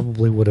 I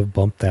probably would have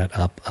bumped that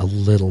up a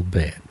little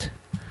bit.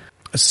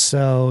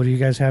 So do you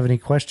guys have any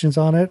questions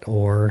on it,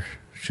 or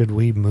should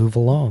we move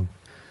along?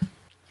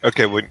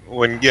 Okay,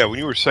 when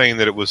you were saying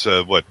that it was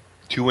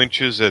 2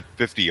 inches at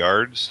 50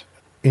 yards,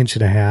 inch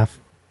and a half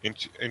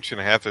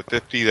at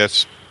 50,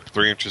 that's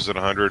 3 inches at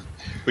 100.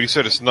 But you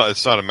said it's not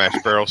a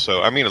matched barrel,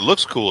 so I mean it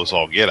looks cool as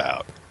all get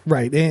out.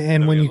 Right,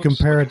 and when you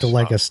compare it to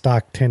like a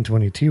stock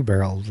 1022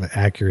 barrel, the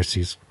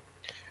accuracy's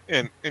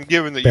and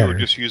given that better. You were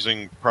just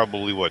using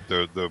probably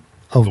the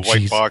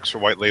white box or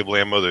white label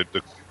ammo, the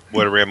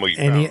whatever ammo you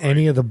found, right?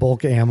 Any of the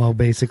bulk ammo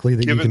basically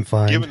that you can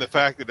find. Given the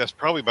fact that that's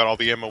probably about all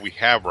the ammo we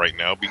have right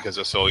now, because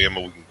that's all the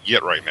ammo we can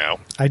get right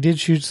now. I did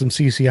shoot some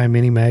CCI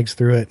mini mags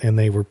through it, and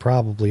they were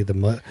probably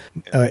or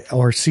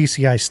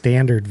CCI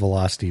standard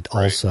velocity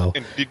also. Right.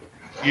 And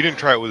you didn't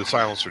try it with a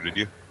silencer, did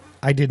you?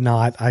 I did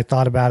not. I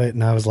thought about it,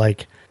 and I was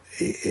like,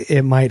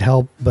 it might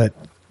help, but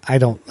I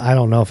don't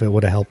know if it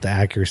would have helped the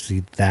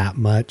accuracy that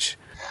much.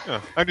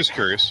 Yeah, I'm just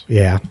curious.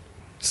 Yeah.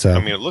 So I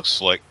mean, it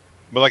looks like.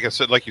 But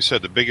like you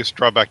said, the biggest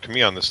drawback to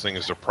me on this thing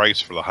is the price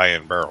for the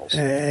high-end barrels.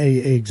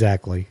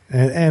 Exactly,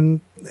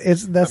 and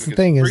that's the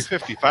thing is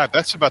 $355.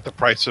 That's about the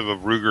price of a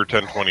Ruger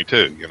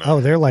 1022. You know?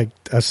 Oh, they're like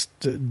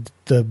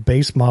the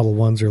base model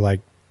ones are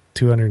like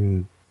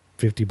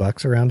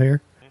 $250 around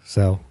here.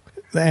 So,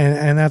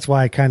 and that's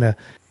why I kind of,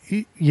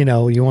 you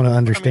want to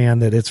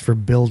understand that it's for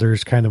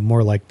builders, kind of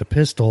more like the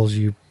pistols.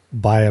 You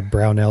buy a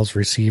Brownells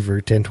receiver,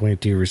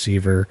 1022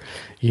 receiver,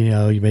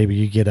 maybe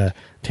you get a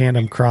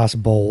tandem cross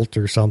bolt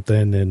or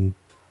something in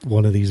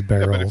one of these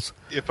barrels.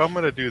 Yeah, if I'm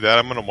going to do that,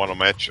 I'm going to want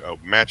a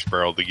match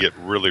barrel to get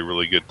really,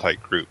 really good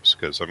tight groups.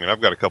 Because, I mean,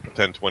 I've got a couple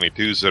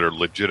 1022s that are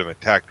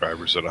legitimate tack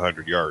drivers at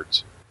 100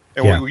 yards.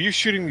 And were you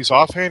shooting these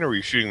offhand, or were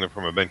you shooting them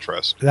from a bench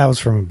rest? That was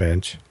from a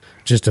bench.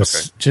 Just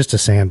a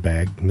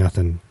sandbag,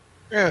 nothing.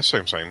 Yeah,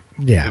 same.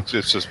 Yeah. It's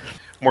just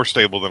more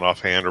stable than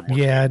offhand. Or more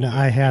no,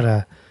 I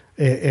had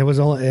it was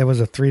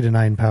a 3 to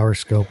 9 power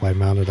scope I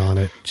mounted on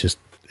it.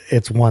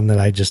 It's one that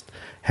I just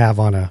have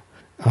on a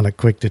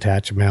quick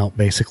detach mount,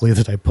 basically,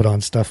 that I put on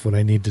stuff when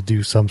I need to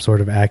do some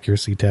sort of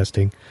accuracy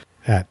testing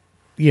at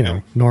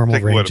normal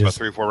take, ranges. About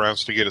 3 or 4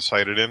 rounds to get it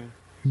sighted in?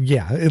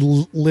 Yeah,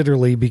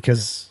 literally,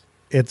 because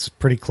it's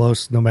pretty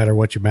close no matter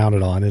what you mount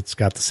it on. It's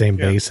got the same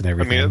base and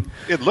everything. I mean,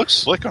 it looks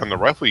slick on the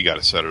rifle you got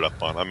to set it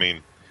up on. I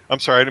mean, I'm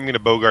sorry, I didn't mean to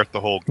bogart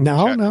the whole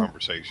chat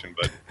conversation,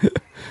 but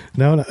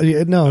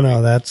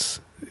no,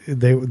 that's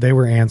they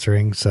were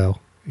answering, so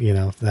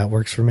that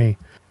works for me.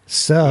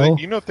 So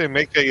do you know if they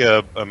make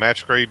a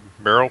match grade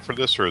barrel for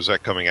this, or is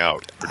that coming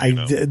out?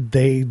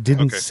 They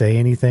didn't say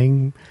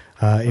anything.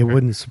 It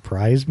wouldn't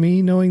surprise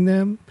me knowing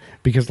them,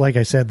 because, like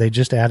I said, they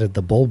just added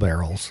the bull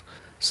barrels.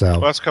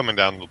 So that's coming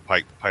down the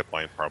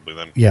pipeline probably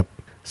then. Yep.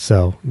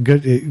 So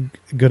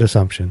good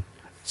assumption.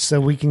 So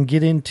we can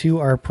get into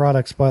our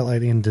product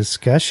spotlight and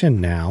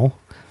discussion now,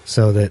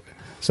 so that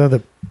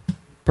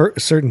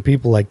certain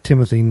people like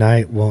Timothy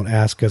Knight won't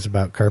ask us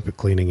about carpet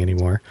cleaning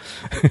anymore.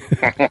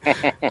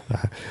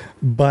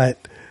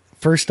 But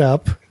first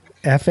up,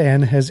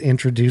 FN has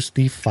introduced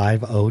the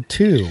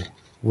 502,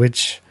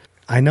 which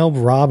I know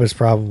Rob is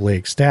probably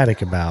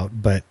ecstatic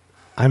about, but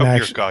I'm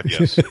yes.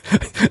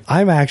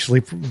 I'm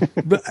actually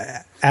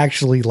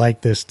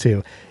like this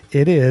too.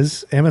 It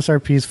is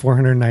MSRP is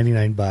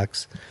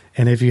 $499,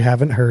 and if you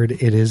haven't heard,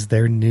 it is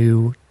their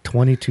new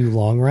 22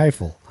 long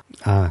rifle.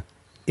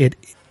 It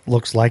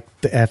looks like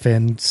the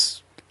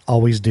FNs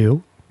always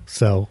do,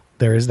 so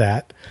there is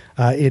that.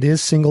 It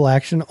is single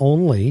action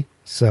only,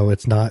 so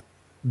it's not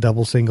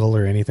double single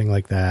or anything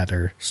like that,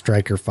 or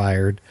striker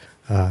fired.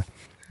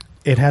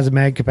 It has a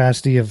mag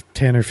capacity of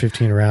 10 or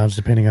 15 rounds,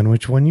 depending on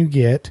which one you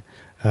get.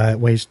 It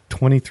weighs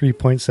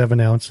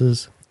 23.7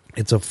 ounces.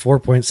 It's a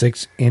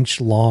 4.6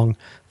 inch long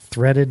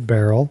threaded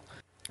barrel.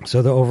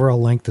 So the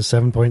overall length is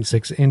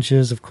 7.6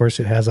 inches. Of course,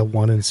 it has a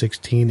 1 in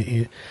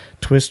 16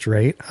 twist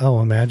rate.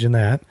 Oh, imagine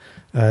that.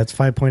 It's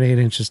 5.8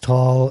 inches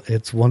tall.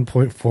 It's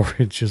 1.4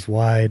 inches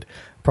wide.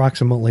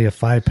 Approximately a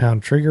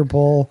 5-pound trigger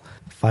pull.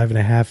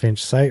 5.5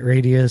 inch sight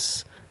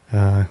radius.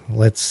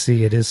 Let's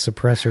see. It is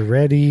suppressor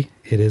ready.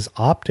 It is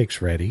optics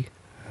ready,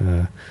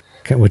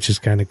 which is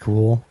kind of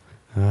cool.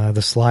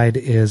 The slide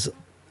is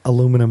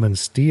aluminum and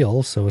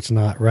steel, so it's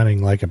not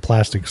running like a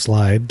plastic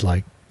slide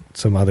like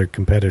some other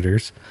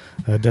competitors.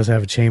 It does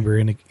have a chamber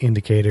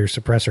indicator,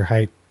 suppressor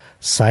height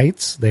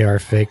sights. They are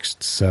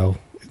fixed, so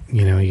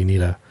you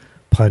need a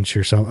punch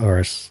or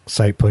a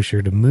sight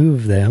pusher to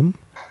move them.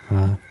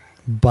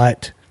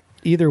 But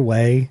either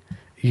way,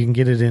 you can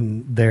get it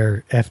in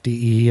their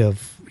FDE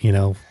of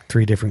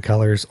 3 different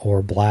colors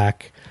or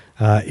black.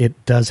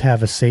 It does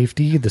have a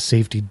safety. The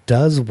safety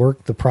does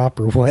work the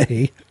proper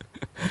way.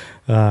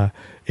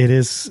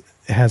 It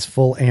has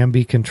full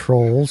ambi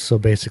controls, so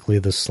basically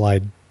the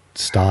slide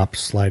stop,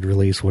 slide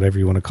release, whatever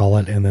you want to call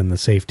it, and then the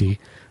safety.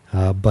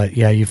 But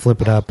yeah, you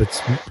flip it up.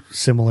 It's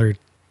similar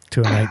to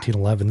a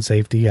 1911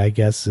 safety, I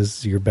guess,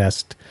 is your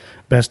best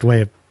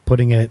way of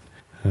putting it.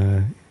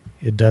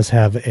 It does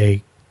have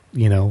a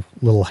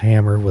little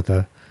hammer with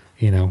a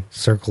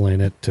circle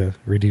in it to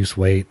reduce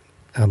weight,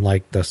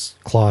 unlike the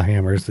claw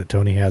hammers that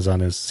Tony has on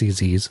his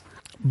CZs.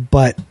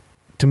 But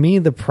to me,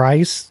 the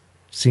price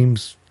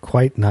seems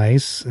quite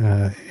nice.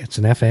 It's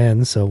an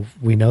FN, so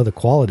we know the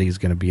quality is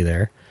going to be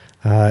there.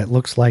 It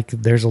looks like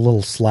there's a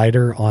little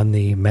slider on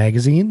the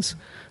magazines,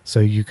 so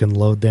you can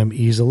load them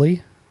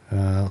easily,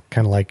 kind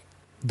of like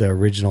the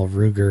original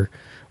Ruger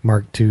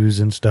Mark IIs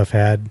and stuff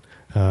had.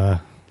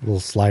 Little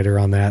slider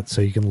on that,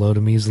 so you can load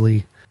them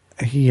easily.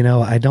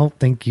 I don't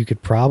think you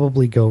could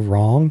probably go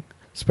wrong,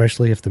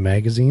 especially if the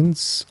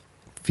magazines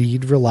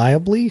feed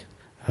reliably.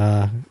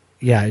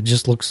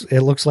 It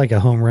looks like a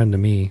home run to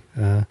me.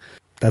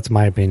 That's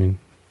my opinion.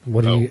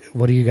 What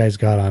do you guys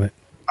got on it?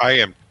 I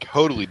am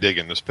totally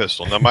digging this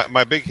pistol. Now,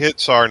 my big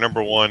hits are,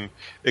 number one,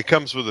 it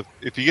comes with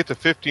if you get the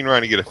 15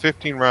 round, you get a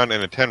 15 round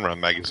and a 10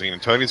 round magazine.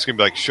 And Tony's going to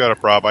be like, shut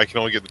up, Rob. I can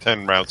only get the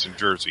 10 rounds in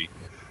Jersey.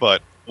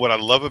 But what I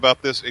love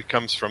about this, it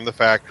comes from the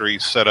factory,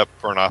 set up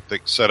for an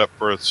optic, set up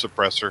for a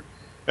suppressor.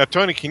 Now,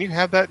 Tony, can you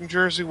have that in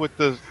Jersey with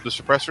the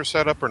suppressor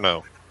setup or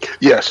no?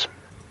 Yes.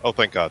 Oh,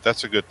 thank God.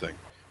 That's a good thing.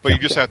 But you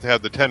just have to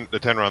have the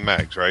 10 round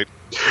mags, right?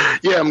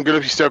 Yeah, I'm going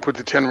to be stuck with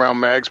the 10 round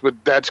mags, but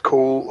that's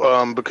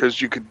cool because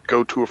you could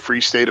go to a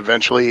free state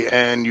eventually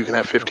and you can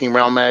have 15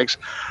 round mags.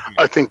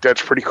 I think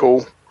that's pretty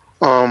cool.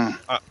 I'm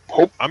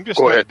just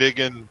not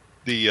digging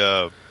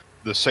the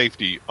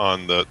safety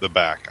on the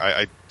back.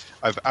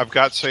 I've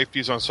got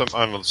safeties on some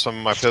of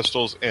my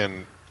pistols,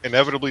 and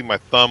inevitably my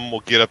thumb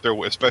will get up there,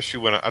 especially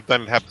when I've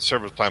done it happen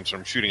several times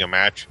when I'm shooting a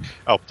match.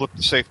 I'll flip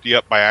the safety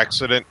up by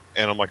accident,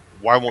 and I'm like,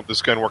 why won't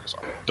this gun work?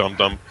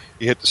 Dum-dum.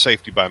 You hit the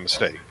safety by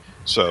mistake.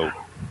 So,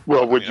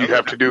 well, what you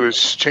have to do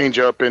is change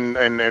up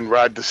and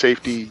ride the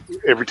safety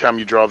every time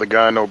you draw the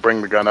gun or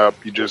bring the gun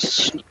up. You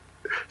just,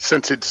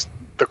 since it's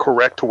the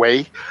correct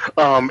way,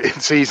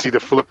 it's easy to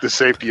flip the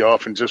safety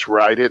off and just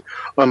ride it,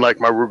 unlike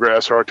my Ruger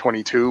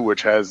SR22,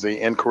 which has the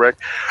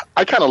incorrect.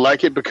 I kind of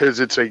like it because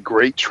it's a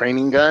great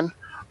training gun.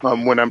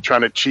 When I'm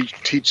trying to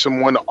teach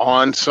someone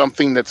on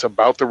something that's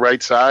about the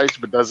right size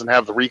but doesn't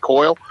have the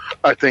recoil,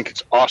 I think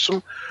it's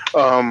awesome.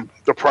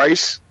 The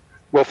price,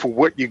 well, for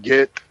what you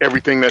get,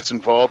 everything that's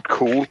involved,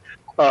 cool.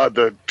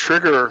 The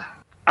trigger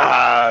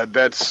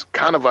That's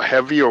kind of a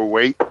heavier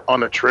weight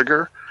on a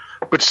trigger,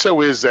 but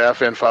so is the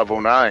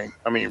FN509.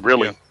 I mean,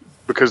 really,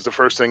 because the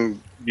first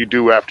thing you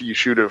do after you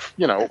shoot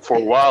for a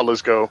while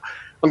is go,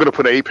 I'm going to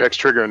put an Apex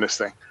trigger in this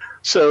thing.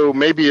 So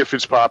maybe if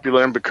it's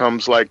popular and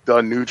becomes like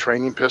the new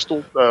training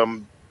pistol,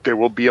 there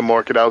will be a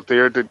market out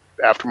there to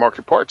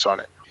aftermarket parts on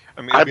it.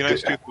 I mean, it'd be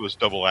nice if it was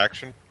double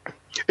action.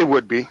 It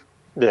would be.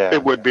 Yeah.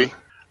 It would be.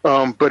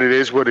 But it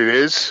is what it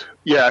is.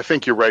 Yeah, I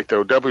think you're right,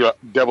 though.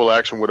 Double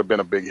action would have been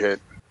a big hit.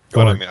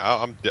 But I mean,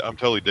 I'm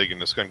totally digging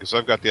this gun because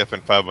I've got the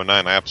FN509.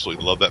 I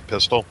absolutely love that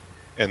pistol.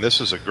 And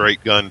this is a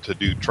great gun to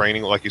do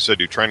training, like you said,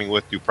 do training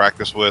with, do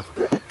practice with.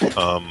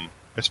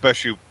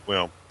 Especially,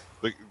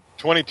 the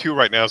 22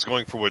 right now is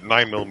going for what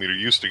 9mm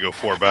used to go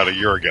for about a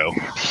year ago.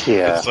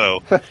 Yeah.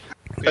 So,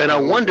 and I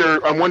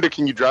wonder,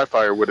 can you dry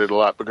fire with it a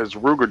lot? Because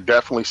Ruger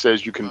definitely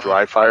says you can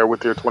dry fire with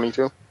their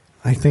 22.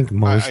 I think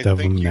most of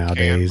them you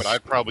nowadays. Can, but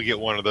I'd probably get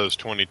one of those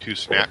 22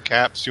 snap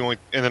caps. And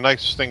the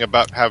nice thing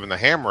about having the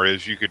hammer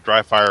is you could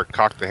dry fire,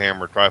 cock the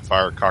hammer, dry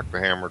fire, cock the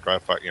hammer, dry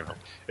fire.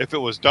 If it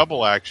was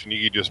double action,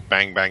 you could just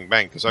bang, bang,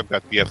 bang. Because I've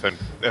got the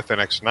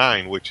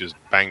FNX9, which is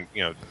bang.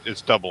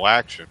 It's double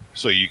action,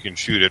 so you can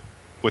shoot it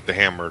with the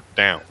hammer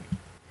down.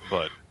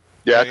 But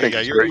yeah, I think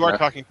you are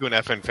talking to an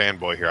FN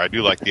fanboy here. I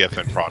do like the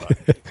FN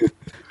product.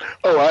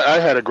 I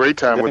had a great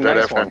time with that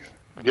FN. One.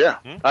 Yeah,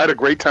 I had a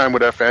great time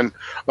with FN.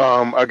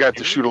 I got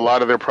to shoot a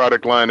lot of their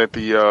product line at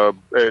the.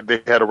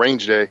 They had a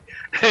range day,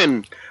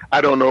 and I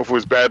don't know if it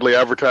was badly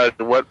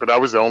advertised or what, but I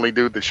was the only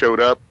dude that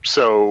showed up.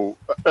 So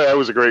that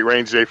was a great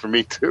range day for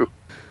me too.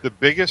 The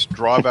biggest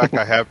drawback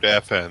I have to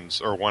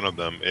FNs, or one of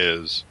them,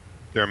 is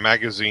their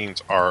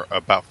magazines are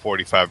about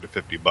 $45 to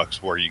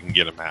 $50 where you can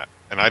get them at.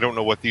 And I don't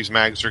know what these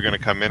mags are going to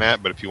come in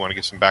at, but if you want to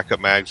get some backup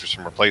mags or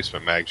some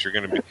replacement mags, you're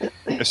going to be.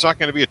 It's not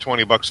going to be a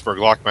 $20 for a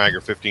Glock mag or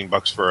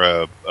 $15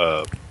 for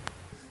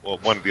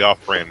one of the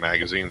off-brand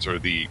magazines or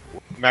the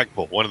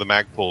Magpul, one of the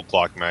Magpul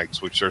Glock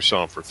mags, which they're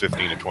selling for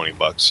 $15 to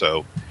 $20.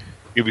 So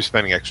you'll be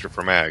spending extra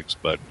for mags,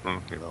 but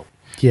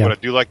Yeah. What I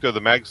do like though, the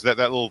mags that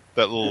little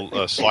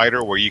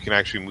slider where you can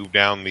actually move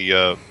down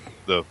the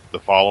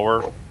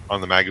follower on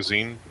the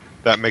magazine.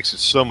 That makes it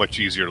so much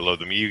easier to load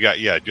them. You got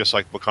just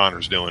like what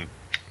Connor's doing.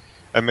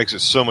 That makes it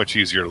so much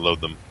easier to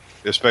load them,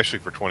 especially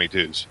for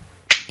 22s.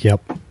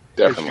 Yep.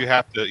 Definitely.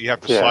 You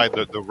have to slide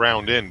the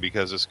round in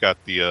because it's got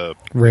the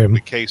rim.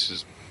 The case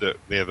is the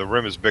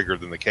rim is bigger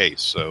than the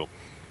case, so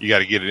you got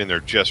to get it in there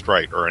just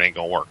right, or it ain't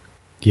gonna work.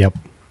 Yep.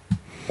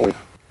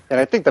 And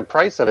I think the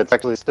price of it's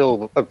actually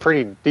still a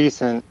pretty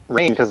decent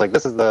range because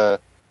this is the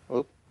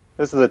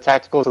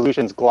Tactical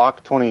Solutions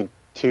Glock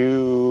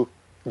 22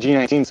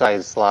 G19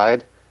 size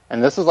slide,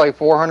 and this is like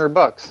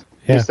 $400.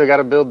 Yeah. You still got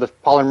to build the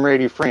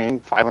polymer frame,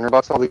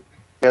 $500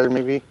 altogether,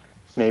 maybe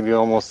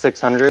almost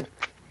 $600,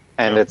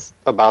 and it's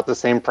about the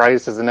same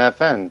price as an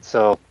FN.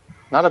 So,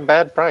 not a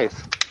bad price.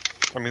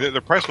 I mean,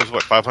 the price was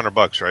what,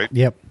 $500, right?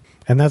 Yep,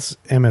 and that's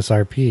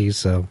MSRP.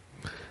 So,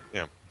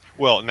 yeah.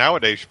 Well,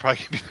 nowadays you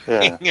probably be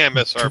paying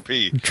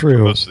MSRP True.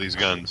 for most of these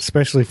guns,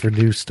 especially for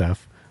new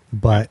stuff.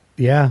 But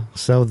yeah,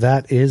 so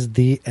that is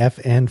the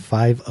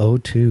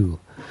FN502.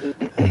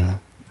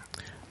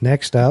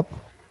 Next up.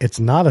 It's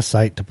not a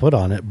sight to put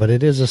on it, but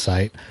it is a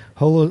sight.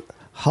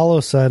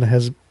 HoloSun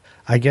has,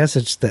 I guess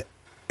it's the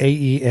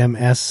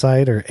AEMS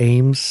site or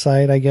AEMS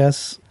site, I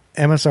guess.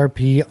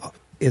 MSRP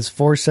is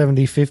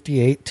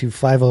 $470.58 to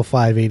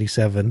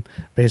 $505.87.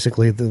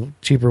 Basically, the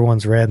cheaper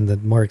one's red and the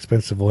more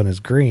expensive one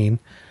is green.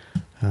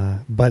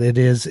 But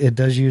it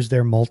does use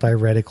their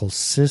multi-reticle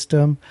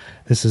system.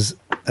 This is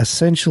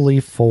essentially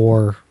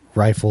for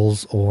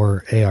rifles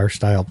or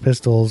AR-style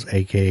pistols,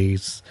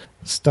 AKs,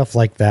 stuff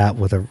like that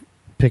with a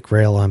pick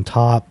rail on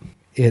top.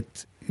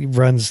 It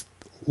runs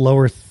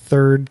lower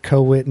third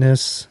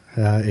co-witness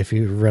if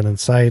you're running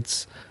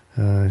sights.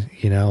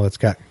 It's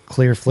got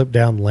clear flip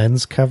down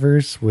lens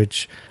covers,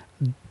 which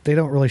they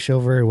don't really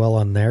show very well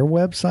on their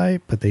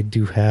website, but they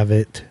do have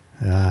it.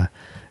 And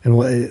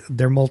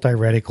their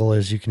multi-reticle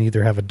is you can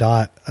either have a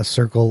dot, a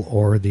circle,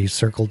 or the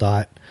circle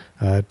dot,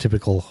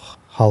 typical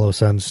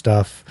HoloSun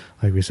stuff,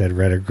 like we said,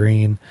 red or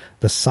green.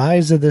 The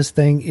size of this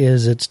thing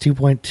is it's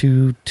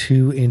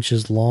 2.22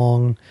 inches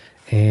long,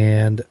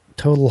 and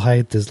total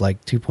height is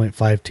like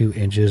 2.52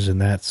 inches, and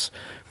that's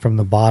from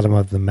the bottom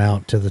of the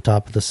mount to the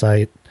top of the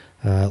sight.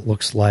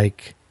 Looks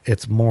like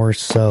it's more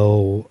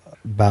so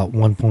about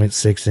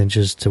 1.6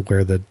 inches to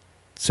where the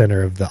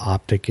center of the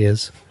optic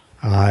is,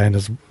 and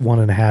is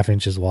 1.5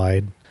 inches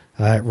wide.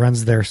 It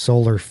runs their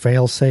solar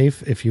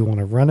failsafe if you want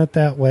to run it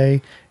that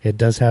way. It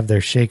does have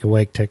their Shake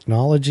Awake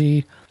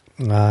technology.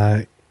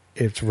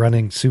 It's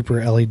running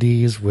super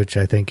LEDs, which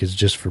I think is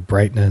just for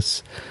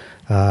brightness.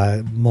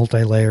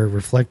 Multi-layer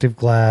reflective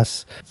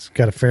glass. It's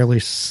got a fairly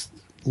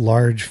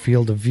large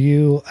field of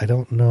view. I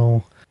don't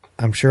know.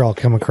 I'm sure I'll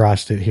come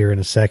across it here in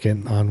a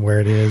second on where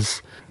it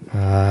is.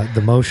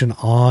 The motion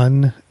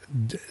on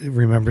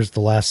remembers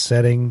the last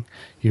setting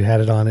you had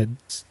it on. It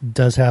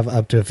does have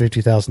up to a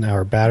 50,000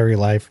 hour battery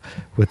life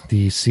with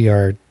the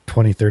CR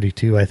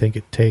 2032. I think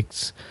it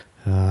takes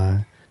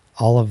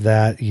all of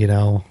that,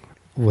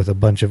 with a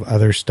bunch of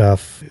other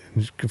stuff.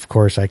 Of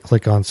course, I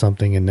click on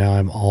something and now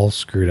I'm all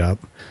screwed up.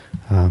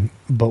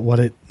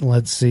 But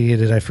let's see,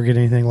 did I forget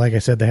anything? Like I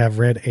said, they have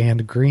red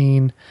and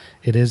green.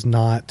 It is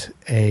not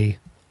a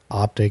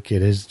optic.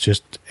 It is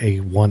just a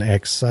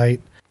 1X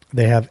sight.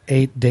 They have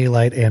 8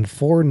 daylight and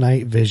 4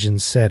 night vision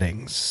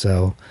settings.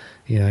 So,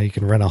 you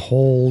can run a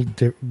whole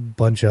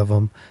bunch of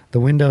them. The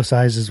window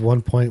size is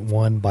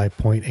 1.1 by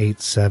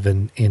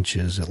 0.87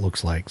 inches, it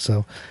looks like.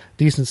 So,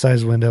 decent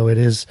sized window. It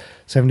is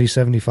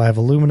 70-75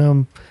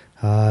 aluminum.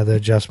 The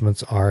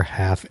adjustments are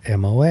half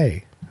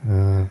MOA.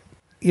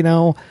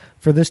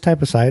 For this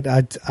type of sight,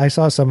 I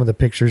saw some of the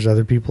pictures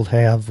other people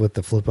have with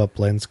the flip-up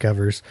lens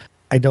covers.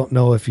 I don't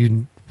know if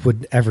you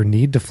would ever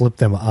need to flip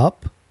them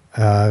up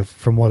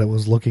from what it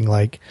was looking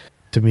like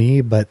to me,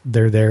 but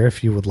they're there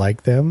if you would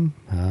like them.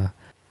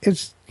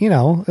 It's,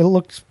 it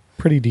looks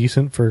pretty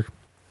decent for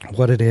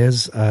what it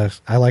is.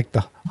 I like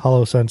the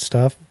HoloSun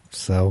stuff,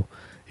 so,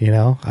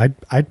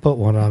 I'd put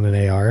one on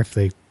an AR if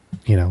they,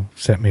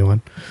 sent me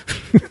one.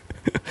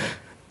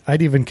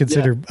 I'd even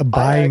consider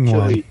buying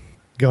one.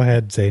 Go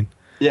ahead, Zane.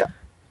 Yeah,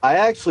 I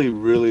actually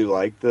really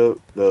like the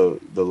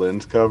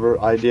lens cover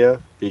idea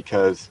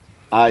because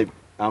I'm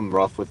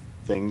rough with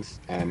things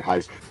and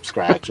I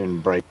scratch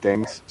and break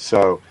things.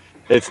 So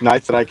it's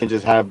nice that I can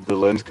just have the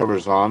lens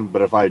covers on,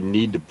 but if I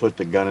need to put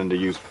the gun into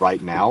use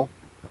right now,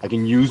 I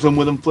can use them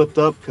with them flipped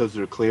up because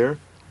they're clear,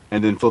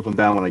 and then flip them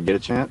down when I get a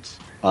chance,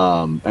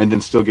 and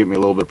then still give me a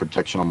little bit of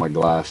protection on my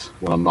glass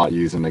when I'm not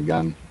using the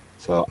gun.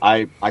 So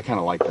I kind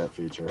of like that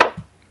feature,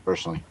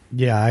 personally.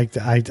 Yeah,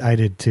 I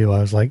did too. I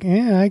was like,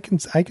 I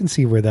can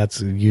see where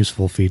that's a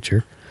useful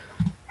feature.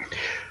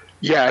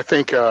 Yeah, I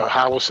think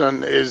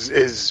HoloSun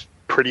is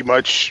pretty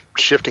much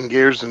shifting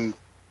gears and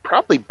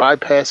probably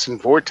bypassing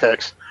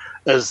Vortex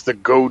as the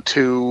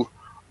go-to.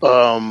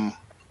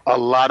 A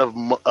lot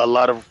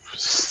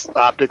of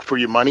optic for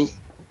your money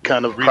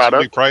kind of reasonably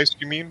product.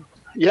 Priced, you mean?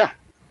 Yeah,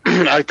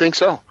 I think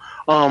so.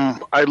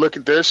 I look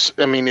at this.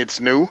 I mean, it's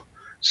new.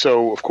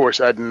 So, of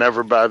course, I'd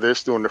never buy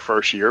this during the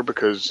first year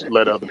because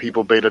let other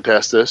people beta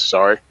test this.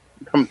 Sorry,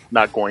 I'm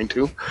not going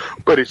to.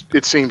 But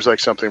it seems like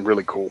something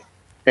really cool.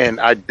 And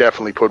I'd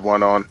definitely put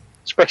one on,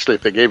 especially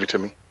if they gave it to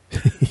me.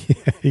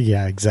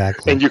 Yeah,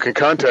 exactly. And you can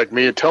contact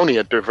me at Tony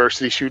at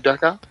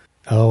diversityshoot.com.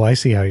 Oh, I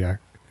see how you are.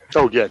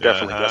 Oh, yeah,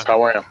 definitely. That's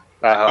how I am.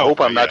 I hope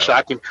I'm not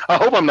shocking. I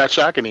hope I'm not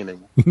shocking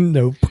anyone.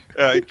 Nope.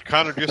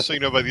 Connor, just so you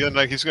know, by the end of the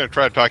night, he's going to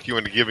try to talk you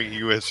into giving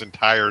you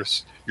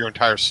your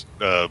entire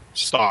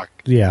stock.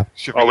 Yeah.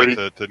 Shipping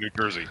it to New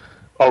Jersey.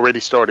 Already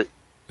started.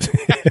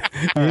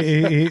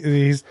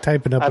 He's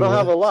typing up. I don't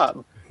have a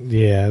lot.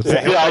 Yeah.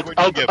 Yeah,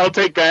 I'll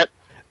take that.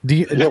 Do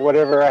you, Yeah,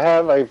 whatever I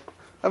have,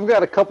 I've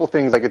got a couple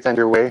things I could send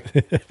your way.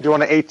 Do you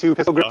want an A2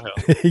 pistol grip?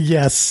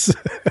 Yes.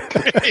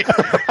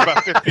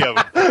 About 50 of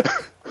them.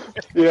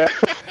 Yeah.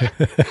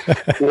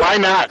 Why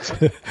not?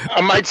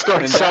 I might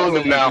start selling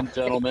them now.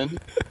 Gentlemen,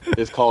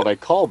 it's called a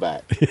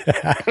callback.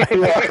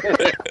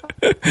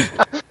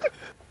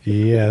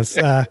 Yes.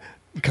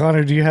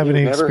 Connor, do you have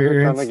any never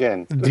heard from experience?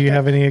 again. Do you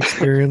have any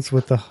experience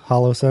with the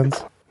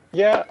HoloSuns?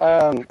 Yeah,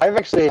 I've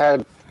actually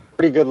had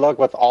pretty good luck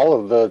with all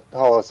of the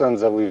HoloSuns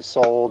that we've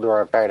sold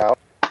or I've tried out.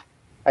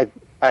 I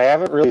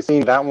haven't really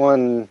seen that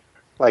one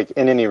like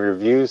in any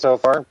reviews so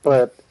far,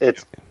 but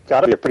it's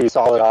got to be a pretty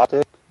solid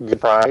optic,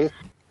 good price.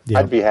 Yeah.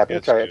 I'd be happy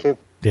to try it too.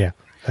 Yeah.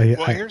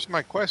 Well, here's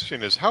my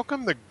question: is how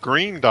come the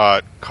green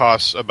dot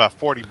costs about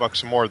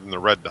 $40 more than the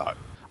red dot?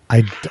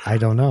 I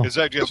don't know. Is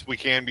that just we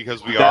can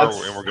because we are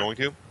and we're going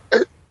to?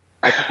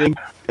 I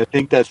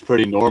think that's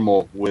pretty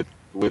normal with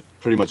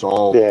pretty much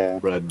all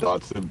red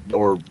dots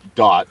or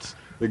dots.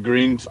 The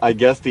greens, I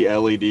guess the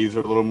LEDs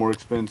are a little more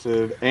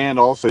expensive, and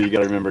also you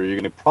got to remember you're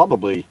going to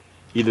probably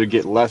either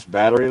get less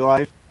battery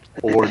life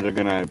or they're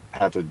going to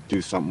have to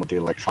do something with the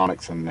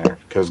electronics in there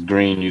because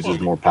green uses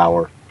more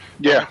power.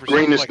 Yeah,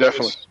 green is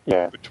definitely.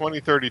 Yeah. For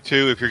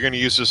 2032, if you're going to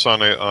use this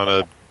on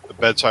a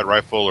bedside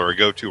rifle or a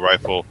go-to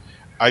rifle,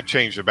 I'd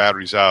change the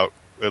batteries out,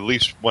 at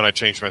least when I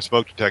change my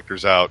smoke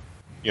detectors out,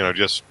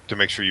 just to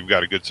make sure you've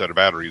got a good set of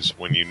batteries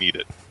when you need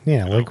it.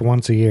 Yeah, like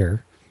once a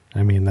year.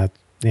 I mean, I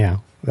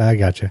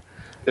got you.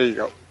 There you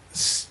go.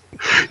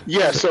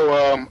 Yeah,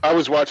 so I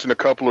was watching a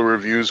couple of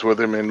reviews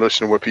with him and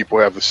listening to what people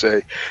have to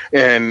say,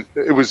 and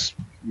it was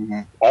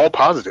all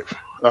positive.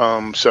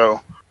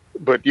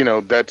 But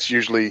that's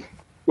usually,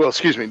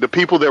 the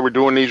people that were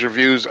doing these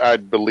reviews,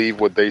 I'd believe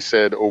what they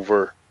said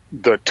over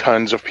the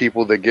tons of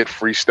people that get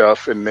free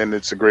stuff, and then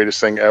it's the greatest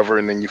thing ever,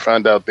 and then you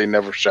find out they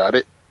never shot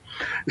it.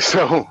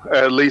 So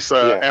at least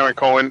Aaron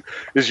Cohen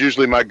is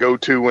usually my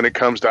go-to when it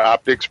comes to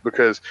optics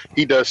because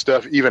he does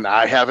stuff even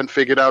I haven't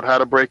figured out how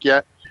to break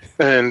yet.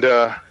 And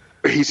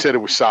he said it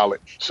was solid.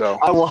 So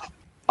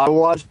I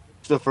watched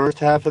the first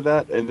half of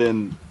that, and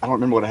then I don't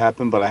remember what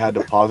happened, but I had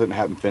to pause it and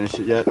haven't finished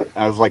it yet.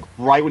 I was like,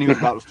 right when he was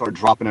about to start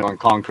dropping it on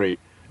concrete,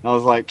 and I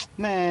was like,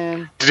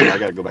 man, I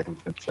got to go back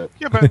and finish it.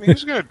 Yeah, but I mean,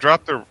 who's going to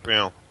drop their,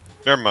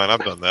 never mind,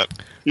 I've done that.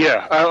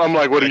 Yeah, I'm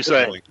like, what are you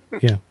saying?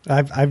 Yeah,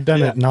 I've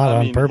done it not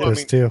on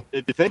purpose too.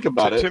 If you think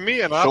about it, to me,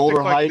 an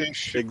shoulder optic like height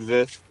this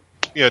exists,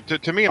 Yeah,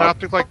 to me, an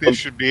optic like this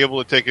should be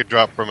able to take a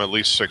drop from at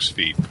least 6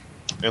 feet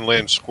and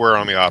land square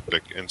on the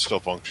optic and still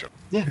function.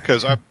 Yeah,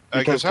 because how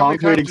many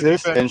concrete times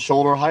exists have you been- and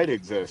shoulder height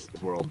exists in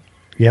this world.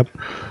 Yep.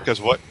 Because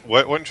what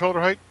in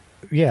shoulder height?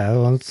 Yeah,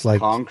 well, it's like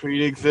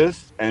Concrete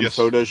exists, and Yes.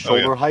 so does Oh,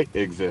 yeah. shoulder height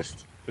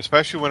exist.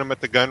 Especially when I'm at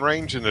the gun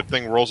range and the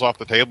thing rolls off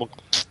the table.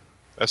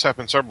 That's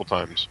happened several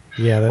times.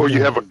 yeah. Or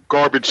you have a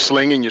garbage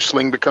sling and your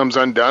sling becomes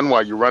undone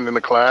while you're running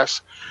the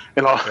class,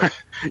 and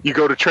you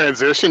go to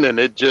transition and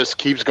it just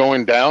keeps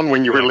going down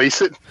when you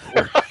release it.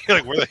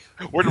 Like,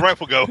 where'd the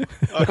rifle go?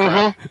 Oh,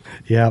 crap.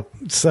 Yeah.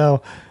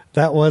 So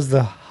that was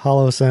the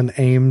Holosun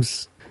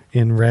AEMS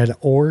in red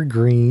or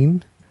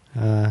green.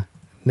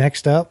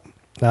 Next up,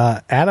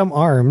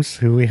 AEMS,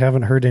 who we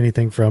haven't heard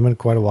anything from in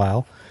quite a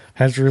while,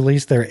 has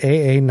released their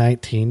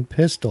AA19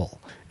 pistol.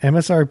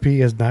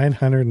 MSRP is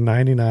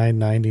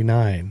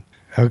 $999.99.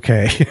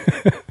 Okay.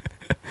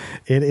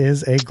 It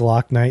is a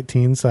Glock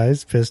 19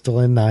 sized pistol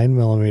in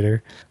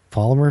 9mm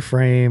polymer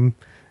frame.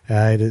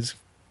 It is, of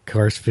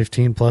course,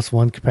 15 plus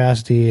 1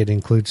 capacity. It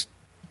includes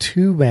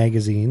 2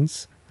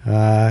 magazines.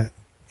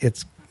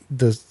 It's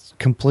the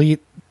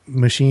complete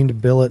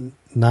machined billet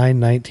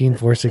 919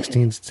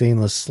 416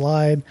 stainless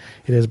slide.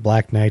 It is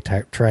black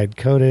nitride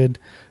coated,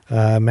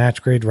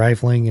 match grade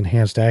rifling,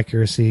 enhanced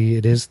accuracy.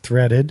 It is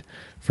threaded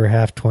for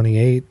half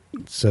 28,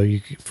 so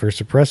for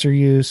suppressor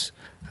use,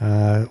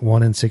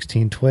 1 in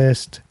 16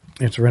 twist.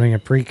 It's running a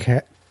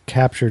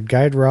pre-captured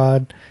guide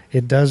rod.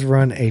 It does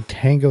run a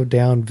Tango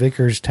Down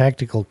Vickers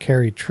tactical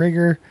carry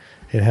trigger.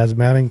 It has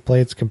mounting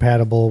plates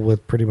compatible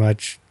with pretty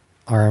much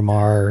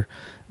RMR,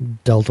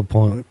 Delta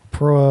Point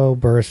Pro,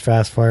 Burst,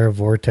 Fastfire,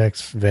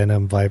 Vortex,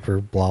 Venom, Viper,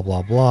 blah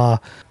blah blah.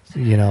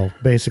 You know,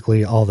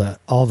 basically all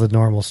the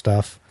normal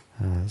stuff.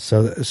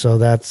 So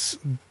that's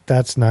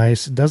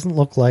nice. It doesn't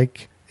look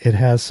like it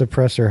has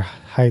suppressor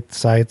height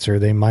sights, or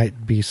they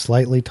might be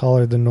slightly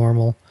taller than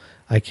normal.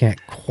 I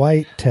can't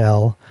quite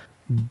tell,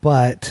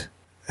 but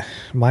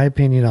my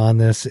opinion on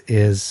this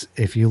is,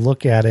 if you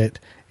look at it,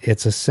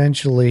 it's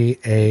essentially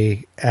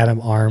a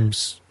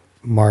AEMS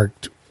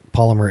marked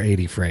polymer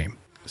 80 frame,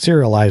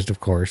 serialized, of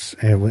course,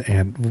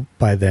 and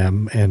by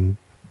them, and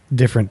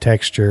different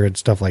texture and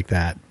stuff like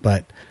that.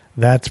 But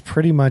that's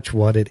pretty much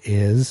what it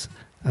is.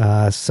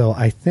 So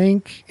I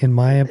think, in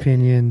my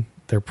opinion,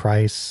 their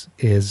price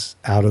is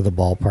out of the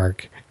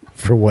ballpark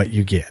for what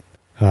you get.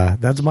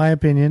 That's my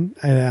opinion.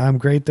 I'm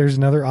great. There's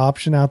another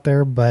option out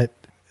there, but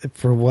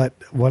for what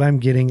I'm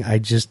getting, I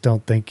just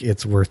don't think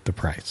it's worth the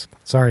price.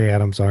 Sorry,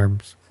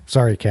 AEMS.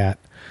 Sorry, Kat.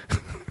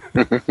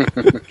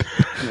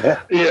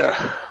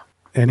 Yeah.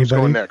 Anybody? Who's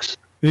going next?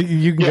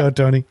 You can go,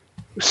 Tony.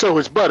 So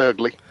it's butt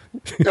ugly.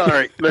 All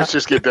right, let's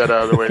just get that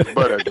out of the way. It's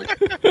butt ugly.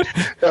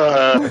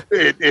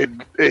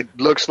 It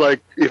looks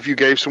like if you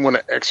gave someone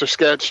an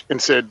Etch-a-Sketch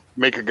and said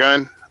make a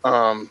gun,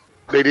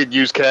 they didn't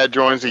use CAD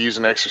drawings; they used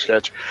an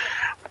Etch-a-Sketch.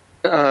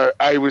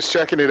 I was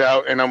checking it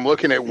out, and I'm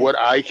looking at what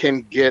I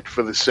can get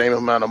for the same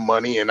amount of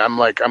money, and I'm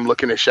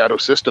looking at Shadow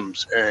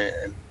Systems,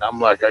 and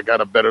I'm like, I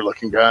got a better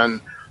looking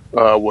gun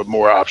with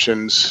more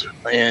options,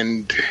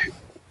 and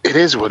it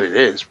is what it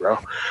is, bro.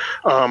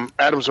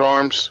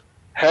 AEMS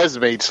has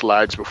made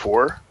slides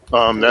before.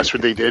 That's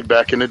what they did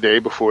back in the day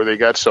before they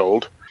got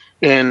sold.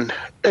 And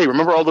hey,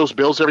 remember all those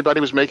bills everybody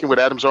was making with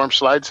AEMS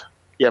slides?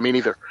 Yeah, me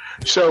neither.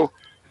 So,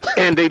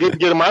 and they didn't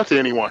get them out to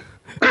anyone.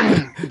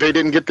 They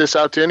didn't get this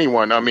out to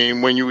anyone. I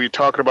mean, when you were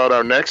talking about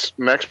our next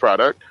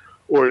product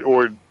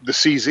or the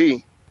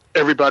CZ,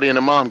 everybody and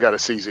the mom got a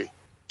CZ.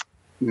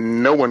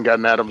 No one got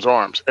an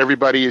AEMS.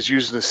 Everybody is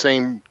using the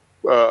same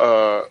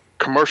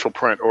commercial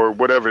print or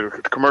whatever,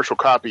 commercial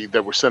copy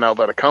that was sent out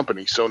by the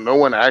company. So no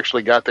one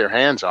actually got their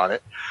hands on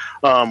it.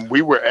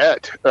 We were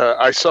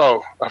I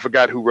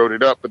forgot who wrote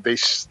it up, but they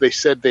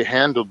said they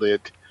handled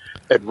it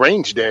at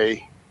Range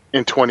Day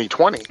in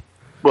 2020.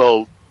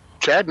 Well,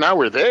 Chad and I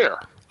were there.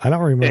 I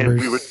don't remember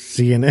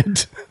seeing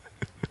it.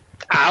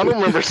 I don't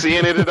remember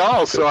seeing it at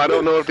all. So I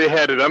don't know if they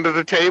had it under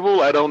the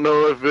table. I don't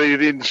know if they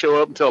didn't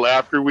show up until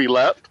after we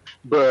left.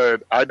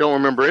 But I don't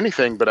remember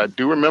anything. But I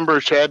do remember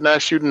Chad and I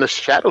shooting the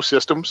Shadow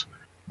Systems.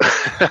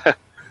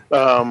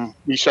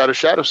 We shot a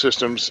Shadow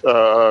Systems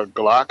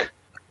Glock.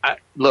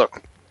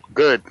 Look,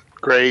 good,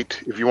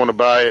 great. If you want to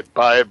buy it,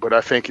 buy it. But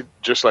I think,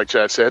 just like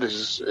Chad said,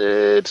 it's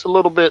a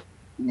little bit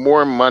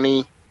more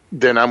money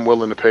than I'm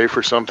willing to pay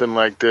for something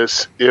like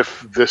this,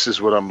 if this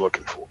is what I'm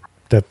looking for.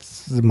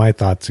 That's my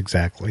thoughts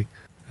exactly.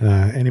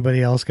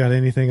 Anybody else got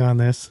anything on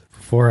this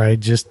before I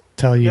just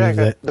tell you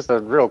that? Just a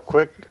real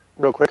quick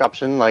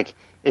option. Like,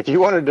 if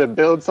you wanted to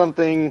build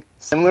something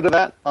similar to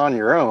that on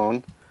your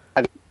own,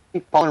 I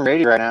think Polymer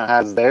 80 right now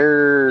has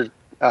their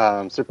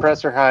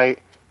suppressor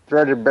height,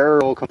 threaded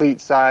barrel, complete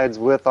sides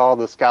with all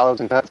the scallops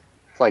and cuts.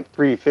 It's like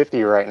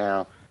 $350 right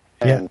now,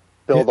 and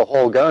build the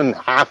whole gun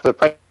half the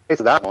price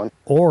of that one.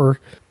 Or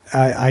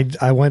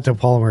I went to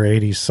Polymer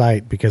 80's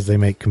site because they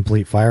make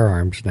complete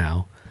firearms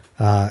now.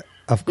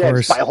 Of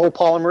course, buy a whole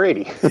Polymer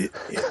 80.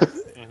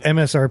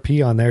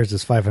 MSRP on theirs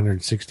is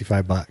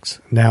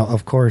 $565. Now,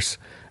 of course,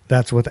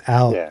 that's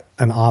without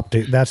an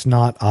optic. That's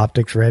not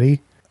optics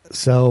ready.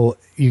 So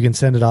you can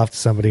send it off to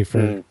somebody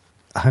for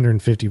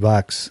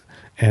 $150,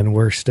 and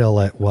we're still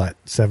at what,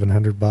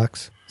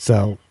 $700?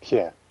 So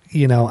Yeah.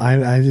 you know,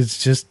 I'm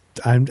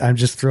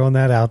just throwing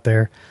that out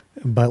there.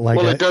 But like,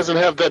 well, it doesn't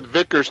have that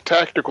Vickers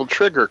tactical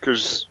trigger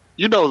because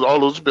you know all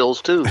those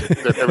bills too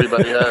that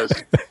everybody has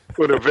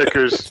with a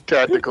Vickers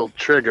tactical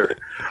trigger.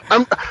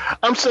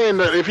 I'm saying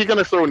that if you're going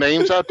to throw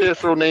names out there,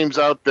 throw names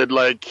out that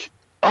like,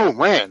 oh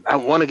man, I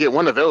want to get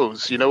one of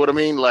those. You know what I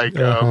mean? Like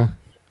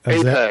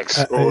Apex.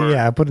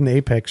 I put an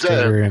Apex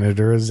trigger in it,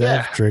 or a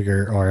Zev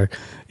trigger, or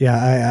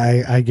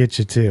I get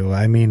you too.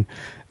 I mean,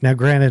 now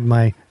granted,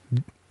 my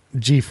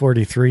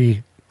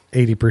G43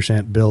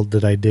 80% build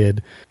that I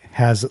did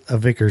has a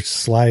Vickers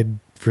slide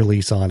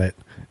release on it,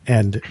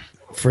 and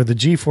for the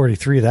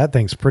G43 that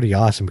thing's pretty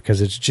awesome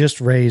because it's just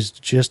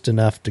raised just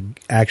enough to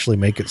actually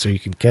make it so you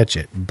can catch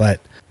it. But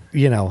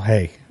you know,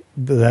 hey,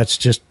 that's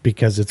just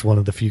because it's one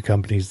of the few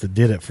companies that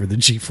did it for the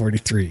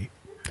G43.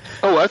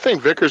 Oh, I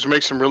think Vickers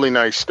makes some really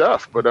nice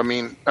stuff, but I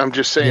mean, I'm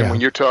just saying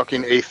when you're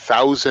talking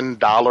 $1,000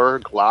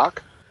 Glock,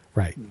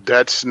 right?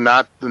 That's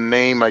not the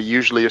name I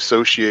usually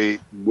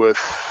associate with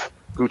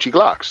Gucci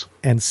Glocks.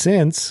 And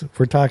since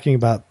we're talking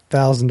about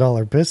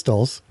 $1,000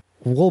 pistols,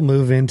 we'll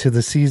move into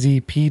the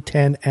CZ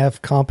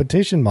P10F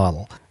competition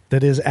model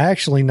that is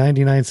actually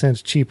 99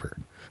 cents cheaper.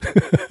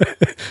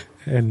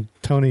 And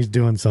Tony's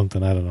doing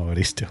something. I don't know what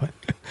he's doing.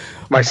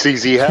 My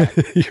CZ hat?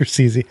 Your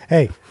CZ.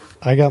 Hey,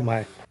 I got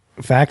my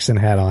Faxon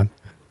hat on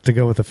to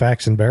go with the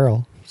Faxon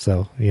barrel.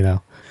 So, you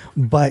know.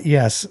 But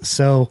yes,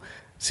 so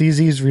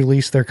CZ's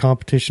released their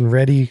competition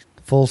ready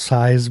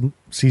full-size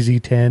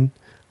CZ10.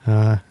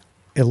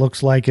 It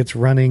looks like it's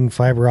running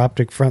fiber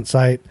optic front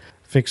sight,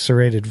 fixed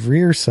serrated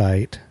rear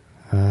sight,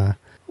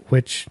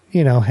 which,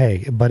 you know,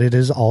 hey, but it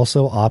is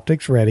also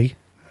optics ready.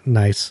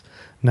 Nice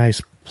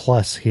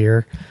plus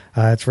here.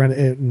 It's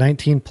running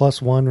 19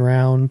 plus 1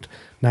 round,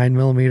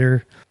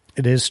 9mm.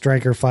 It is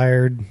striker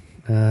fired.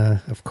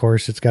 Of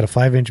course, it's got a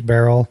 5-inch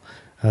barrel.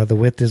 The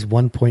width is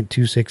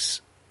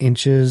 1.26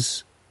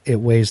 inches. It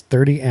weighs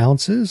 30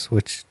 ounces,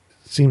 which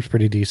seems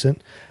pretty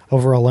decent.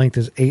 Overall length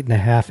is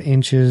 8.5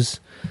 inches.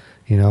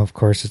 You know, of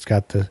course, it's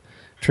got the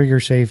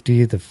trigger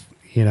safety, the,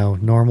 you know,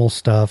 normal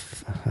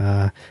stuff.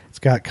 It's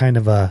got kind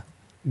of a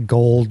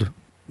gold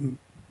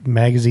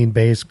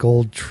magazine-based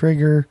gold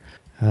trigger,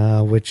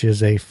 which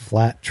is a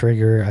flat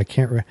trigger. I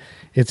can't.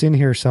 It's in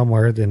here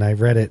somewhere. Then I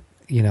read it,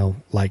 you know,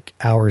 like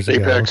hours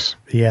ago. Apex.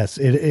 Yes.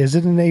 Is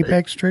it an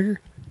Apex trigger?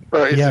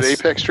 Is it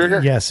Apex trigger?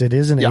 Yes, it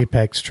is an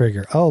Apex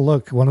trigger. Oh,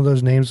 look, one of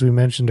those names we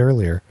mentioned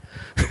earlier.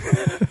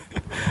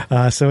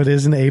 So it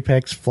is an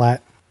Apex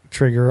flat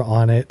trigger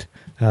on it.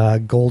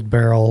 Gold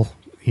barrel,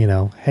 you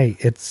know, hey,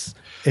 it's,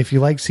 if you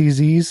like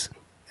CZs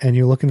and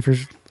you're looking for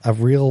a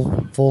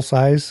real full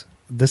size,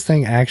 this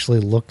thing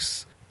actually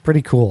looks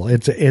pretty cool.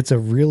 It's a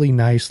really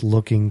nice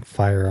looking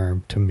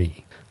firearm to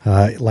me.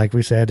 Like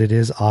we said, it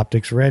is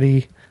optics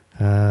ready.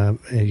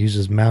 It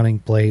uses mounting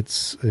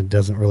plates. It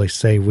doesn't really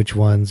say which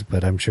ones,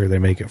 but I'm sure they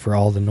make it for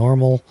all the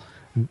normal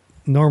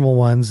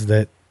ones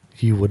that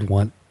you would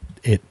want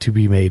it to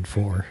be made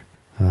for.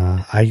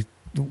 I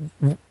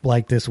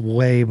like this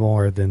way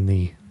more than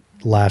the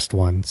last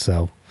one,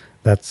 so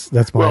that's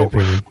my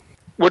opinion.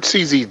 What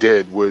CZ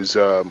did was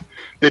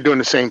they're doing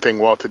the same thing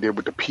Walter did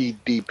with the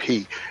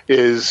PDP.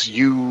 Is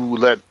you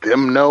let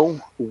them know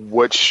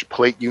which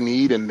plate you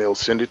need, and they'll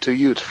send it to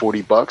you. It's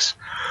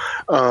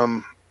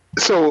 $40.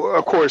 So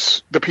of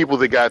course, the people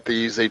that got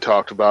these, they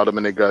talked about them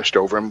and they gushed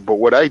over them. But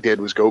what I did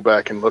was go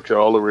back and look at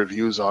all the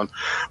reviews on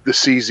the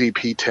CZ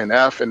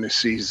P10F and the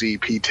CZ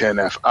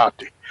P10F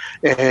Optic,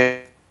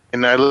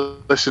 and I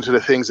listened to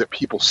the things that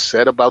people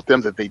said about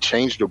them that they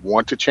changed or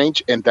want to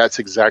change, and that's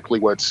exactly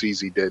what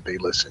CZ did. They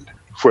listened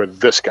for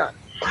this gun.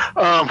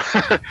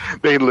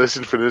 They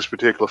listened for this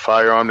particular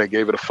firearm. They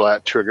gave it a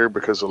flat trigger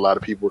because a lot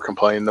of people were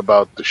complaining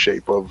about the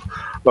shape of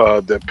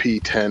the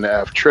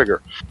P10F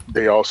trigger.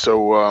 They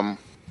also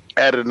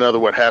added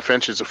another, half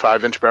inch? It's a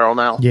 5-inch barrel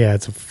now? Yeah,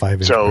 it's a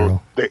 5-inch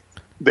barrel. So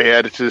they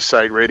added to the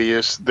sight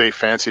radius. They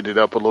fancied it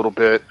up a little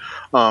bit.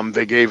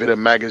 They gave it a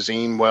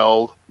magazine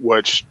well,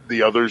 which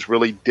the others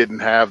really didn't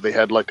have. They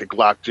had like the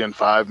Glock Gen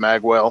 5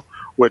 mag well,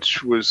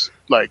 which was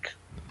like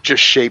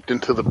just shaped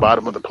into the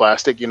bottom of the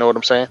plastic. You know what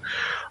I'm saying?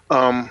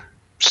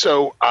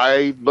 So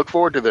I look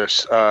forward to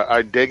this.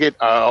 I dig it.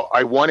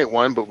 I wanted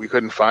one, but we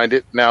couldn't find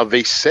it. Now,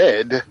 they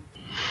said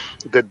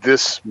that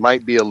this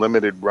might be a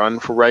limited run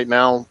for right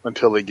now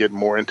until they get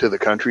more into the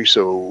country.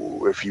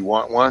 So if you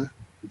want one,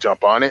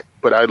 jump on it.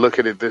 But I look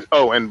at it this.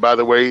 Oh, and by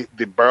the way,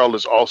 the barrel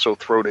is also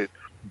throated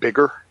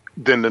bigger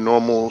than the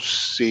normal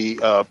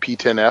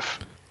P10F.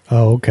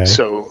 Oh, okay.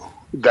 So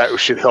that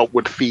should help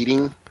with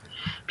feeding.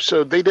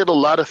 So they did a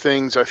lot of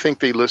things. I think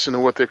they listened to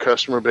what their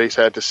customer base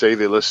had to say.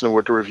 They listened to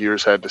what the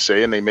reviewers had to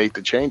say, and they made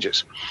the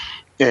changes.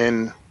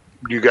 And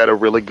you got a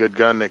really good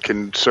gun that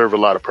can serve a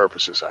lot of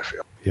purposes, I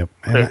feel. Yep.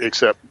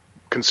 Except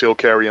concealed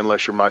carry,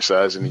 unless you're my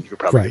size, and you could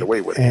probably get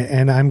away with it.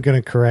 And I'm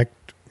going to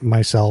correct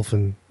myself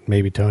and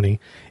maybe Tony.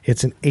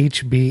 It's an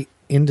HB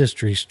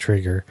Industries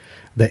trigger.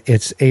 That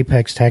it's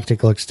Apex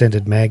Tactical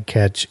Extended Mag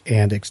Catch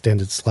and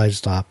Extended Slide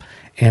Stop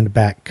and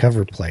back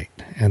cover plate,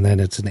 and then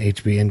it's an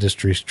HB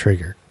Industries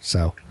trigger.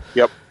 So,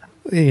 Yep.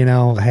 you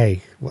know,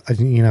 hey,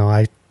 you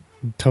know,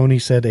 Tony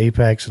said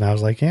Apex, and I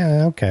was like,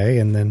 yeah, okay.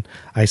 And then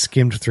I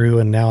skimmed through,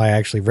 and now I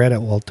actually read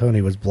it while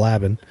Tony was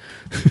blabbing.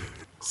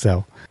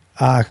 So,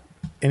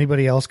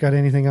 anybody else got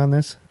anything on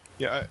this?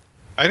 Yeah,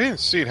 I didn't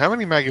see it. How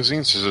many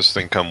magazines does this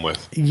thing come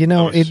with? You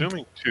know, I'm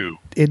assuming 2.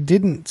 It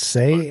didn't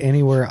say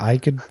anywhere I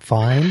could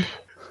find.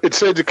 It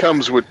says it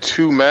comes with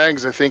 2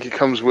 mags. I think it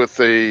comes with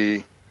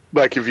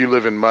like if you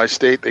live in my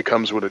state, it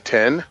comes with a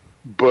 10,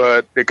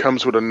 but it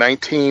comes with a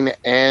 19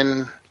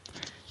 and...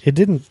 It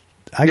didn't...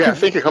 I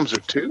think it comes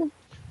with 2.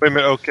 Wait a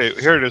minute. Okay,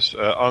 here it is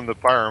on the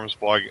Firearms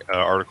blog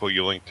article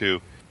you linked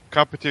to.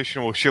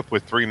 Competition will ship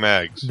with 3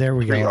 mags. There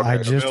we go. Okay. I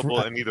just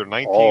available in either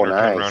 19 or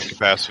 10 round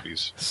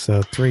capacities.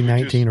 So 3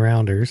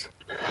 19-rounders.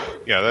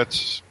 Yeah,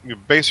 that's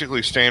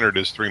basically standard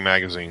is 3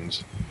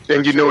 magazines.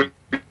 And you know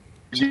it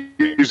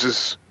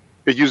uses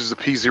the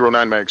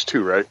P09 mags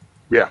too, right?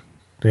 Yeah.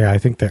 Yeah, I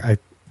think that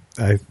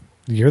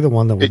you're the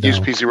one that would It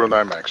uses know.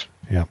 P09 mags.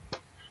 Yeah.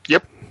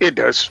 Yep, it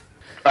does.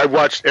 I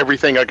watched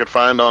everything I could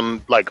find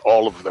on like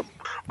all of them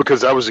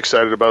because I was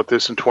excited about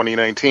this in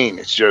 2019.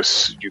 It's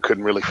just you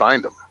couldn't really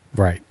find them.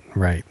 Right.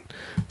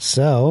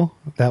 So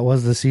that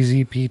was the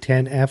CZ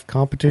P10F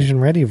competition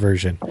ready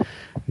version.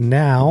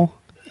 Now,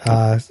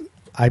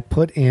 I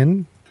put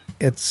in.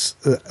 It's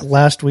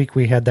last week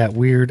we had that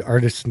weird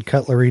artisan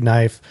cutlery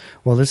knife.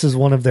 Well, this is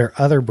one of their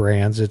other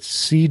brands.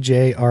 It's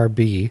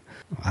CJRB.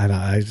 I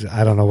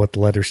don't know what the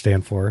letters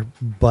stand for,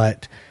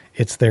 but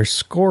it's their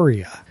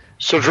Scoria.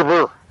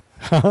 Sojourner.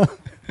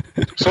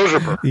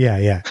 Sojourner.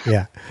 Yeah.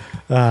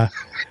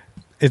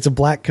 It's a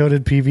black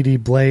coated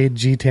PVD blade,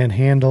 G10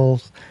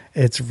 handles.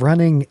 It's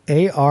running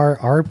AR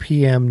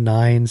RPM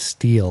 9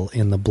 steel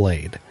in the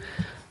blade,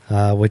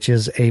 which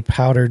is a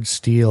powdered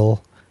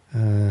steel.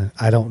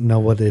 I don't know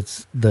what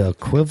it's the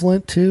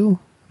equivalent to,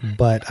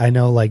 but I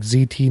know like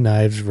ZT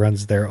Knives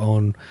runs their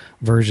own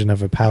version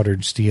of a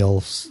powdered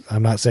steel.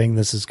 I'm not saying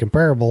this is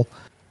comparable.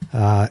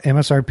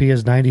 MSRP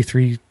is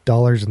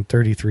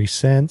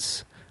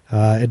 $93.33.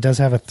 It does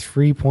have a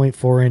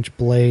 3.4 inch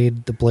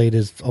blade. The blade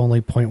is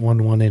only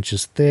 0.11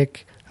 inches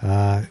thick.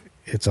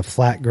 It's a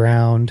flat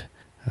ground.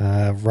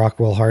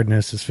 Rockwell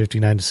hardness is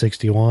 59 to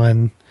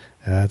 61.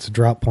 It's a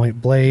drop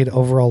point blade.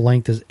 Overall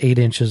length is 8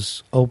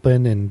 inches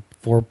open and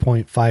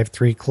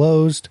 4.53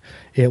 closed.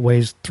 It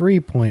weighs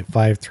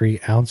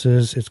 3.53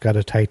 ounces. It's got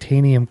a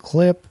titanium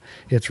clip.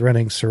 It's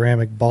running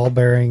ceramic ball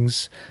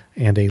bearings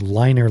and a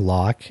liner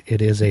lock.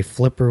 It is a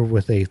flipper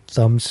with a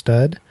thumb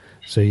stud,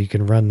 so you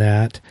can run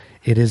that.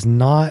 It is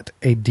not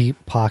a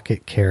deep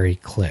pocket carry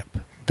clip.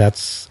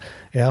 It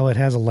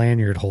has a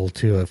lanyard hole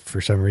too if for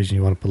some reason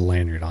you want to put a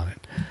lanyard on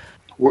it.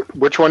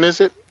 Which one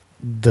is it?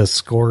 The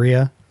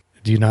Scoria.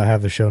 Do you not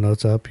have the show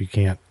notes up? You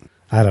can't.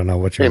 I don't know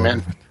what you're Hey,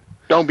 man.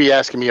 Don't be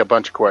asking me a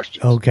bunch of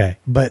questions. Okay.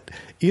 But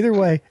either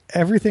way,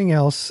 everything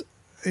else,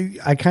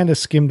 I kind of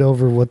skimmed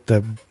over what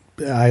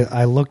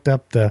I looked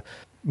up the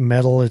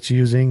metal it's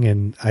using,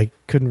 and I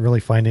couldn't really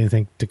find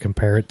anything to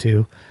compare it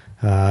to.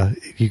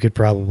 You could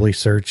probably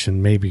search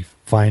and maybe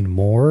find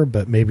more,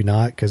 but maybe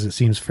not because it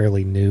seems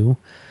fairly new.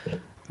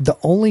 The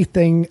only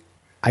thing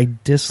I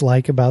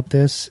dislike about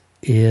this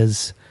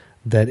is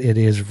that it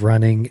is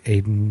running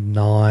a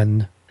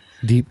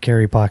non-deep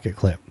carry pocket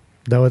clip,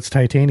 though it's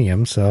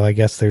titanium, so I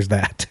guess there's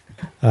that.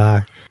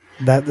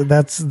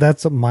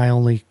 That's my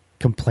only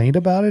complaint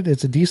about it.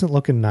 It's a decent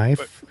looking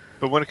knife.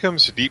 But when it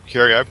comes to deep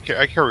carry, I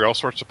carry all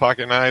sorts of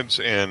pocket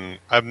knives, and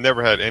I've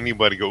never had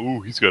anybody go,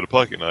 "Ooh, he's got a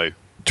pocket knife."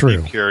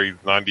 True. Deep carry,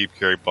 non-deep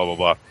carry, blah, blah,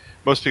 blah.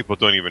 Most people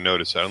don't even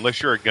notice that.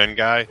 Unless you're a gun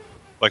guy.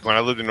 Like when I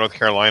lived in North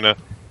Carolina,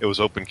 it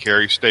was open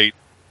carry state.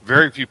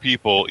 Very few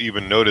people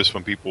even notice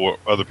when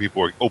other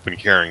people are open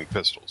carrying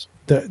pistols.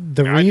 I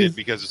did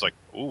because it's like,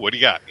 ooh, what do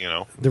you got? You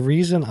know. The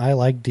reason I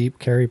like deep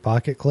carry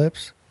pocket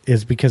clips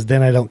is because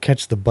then I don't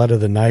catch the butt of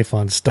the knife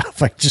on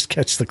stuff. I just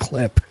catch the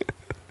clip.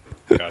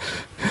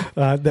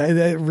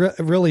 Gotcha.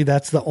 Really,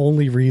 that's the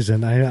only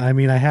reason. I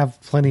mean, I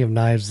have plenty of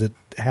knives that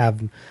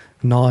have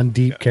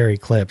non-deep carry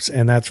clips,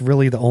 and that's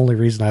really the only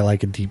reason I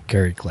like a deep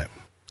carry clip.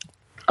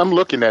 I'm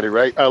looking at it,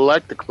 right? I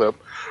like the clip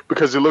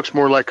because it looks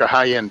more like a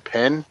high-end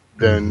pen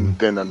than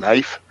a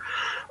knife.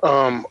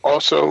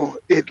 Also,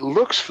 it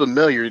looks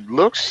familiar. It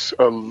looks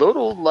a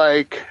little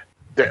like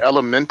the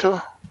Element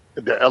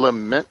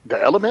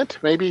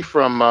maybe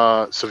from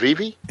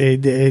Civivi.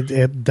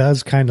 It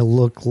does kind of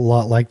look a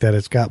lot like that.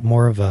 It's got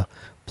more of a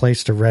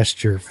place to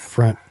rest your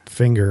front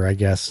finger, I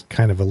guess,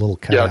 kind of a little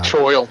cutout. Yeah,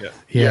 choil.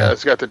 Yeah,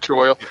 it's got the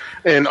choil.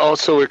 And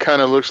also it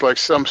kind of looks like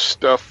some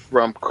stuff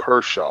from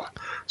Kershaw.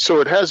 So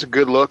it has a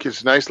good look.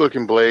 It's a nice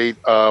looking blade.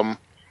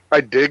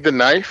 I dig the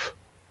knife.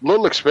 A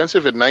little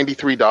expensive at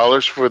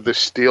 $93 for the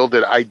steel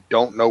that I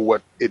don't know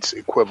what it's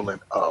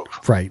equivalent of.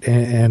 Right,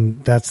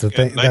 and that's the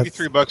thing.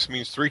 $93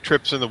 means 3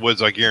 trips in the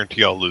woods. I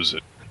guarantee I'll lose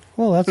it.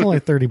 Well, that's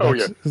only $30. Oh,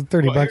 yeah.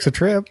 $30 a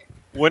trip.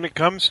 When it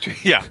comes to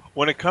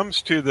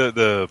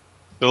the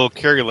little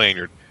carry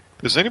lanyard,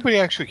 Does anybody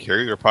actually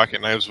carry their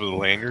pocket knives with a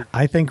lanyard?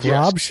 I think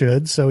Rob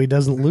should, so he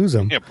doesn't lose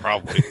them. Yeah,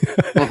 probably.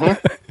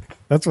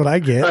 That's what I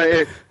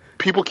get.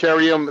 People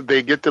carry them.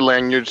 They get the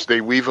lanyards.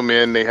 They weave them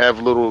in. They have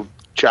little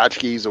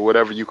tchotchkes or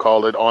whatever you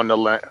call it on the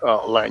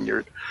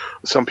lanyard.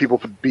 Some people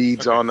put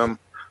beads on them.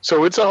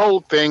 So it's a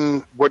whole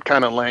thing. What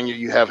kind of lanyard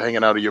you have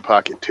hanging out of your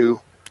pocket too?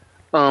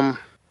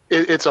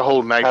 It's a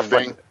whole knife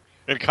thing.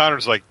 And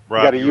Connor's like,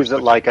 Rob, you got to use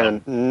it like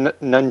a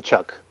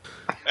nunchuck.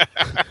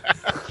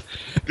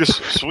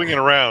 Just swinging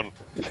around.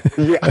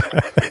 Yeah.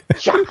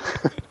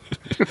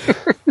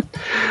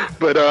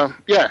 But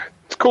yeah,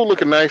 it's a cool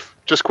looking knife.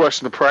 Just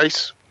question the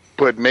price,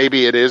 but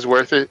maybe it is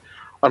worth it.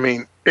 I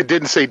mean, it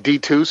didn't say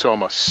D2, so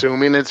I'm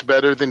assuming it's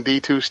better than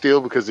D2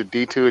 steel, because the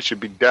D2 it should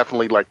be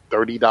definitely like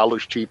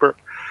 $30 cheaper.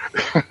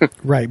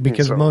 Right,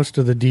 because most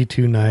of the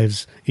D2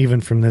 knives,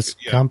 even from this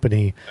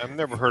company, I've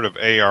never heard of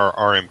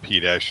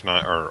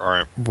AR-RMP-9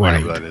 or RM,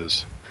 whatever that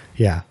is.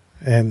 Yeah,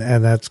 and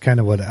that's kind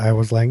of what I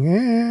was like.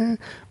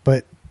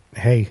 But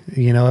hey,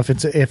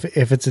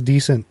 if it's a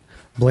decent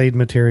blade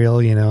material,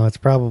 it's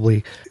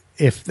probably,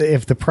 if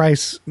the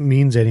price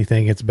means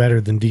anything, it's better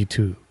than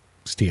D2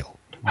 steel.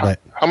 But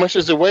how much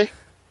does it weigh?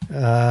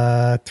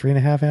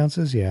 3.5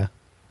 ounces. Yeah.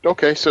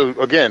 Okay, so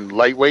again,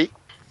 lightweight.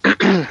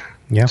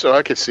 Yeah. So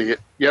I could see it.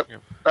 Yep.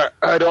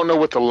 I don't know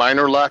what the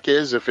liner lock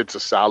is, if it's a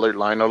solid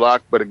liner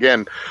lock, but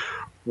again,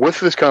 with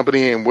this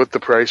company and with the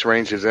price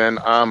ranges in,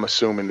 I'm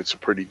assuming it's a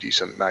pretty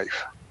decent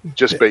knife,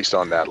 just based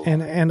on that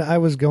alone. And I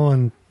was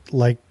going,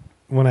 like,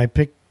 when I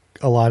pick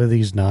a lot of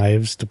these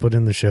knives to put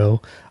in the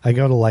show, I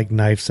go to like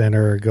Knife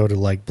Center or go to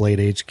like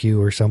Blade HQ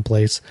or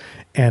someplace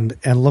and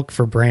look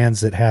for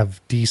brands that have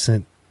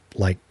decent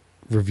like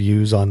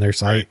reviews on their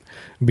site. Right.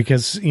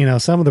 Because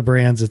some of the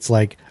brands, it's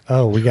like,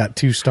 oh, we got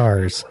 2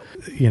 stars,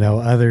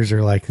 others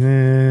are like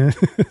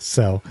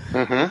so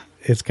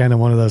it's kind of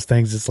one of those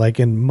things. It's like,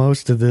 in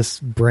most of this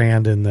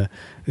brand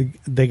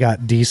they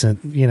got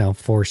decent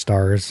 4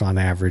 stars on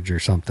average or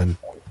something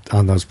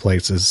on those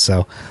places.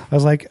 So I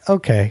was like,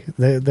 okay,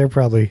 they're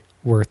probably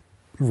worth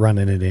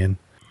running it in.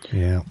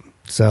 Yeah.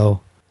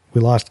 So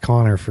we lost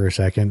Connor for a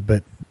second,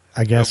 but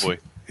I guess,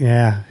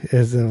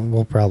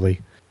 he'll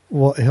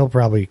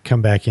probably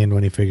come back in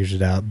when he figures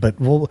it out, but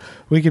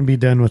we can be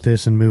done with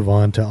this and move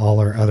on to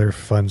all our other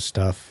fun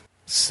stuff.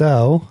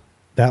 So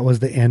that was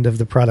the end of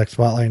the product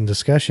spotlight and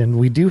discussion.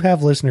 We do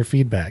have listener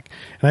feedback,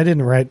 and I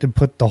didn't write to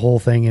put the whole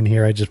thing in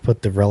here. I just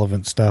put the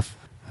relevant stuff.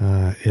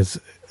 Is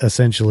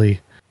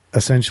essentially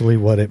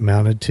what it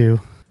mounted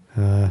to.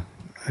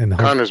 And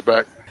Connor's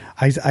back.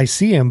 I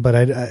see him, but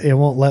it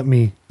won't let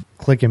me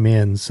click him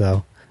in.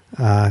 So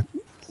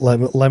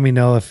let me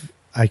know if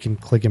I can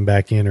click him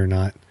back in or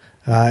not.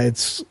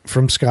 It's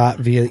from Scott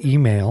via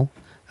email.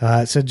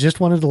 It said,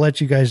 just wanted to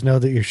let you guys know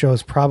that your show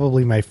is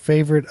probably my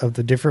favorite of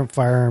the different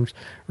firearms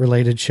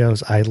related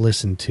shows I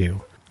listen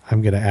to.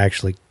 I'm going to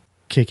actually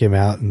kick him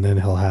out, and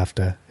then he'll have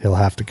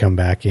to come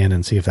back in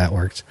and see if that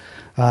works.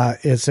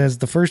 It says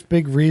the first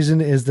big reason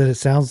is that it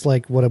sounds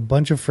like what a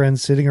bunch of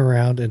friends sitting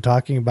around and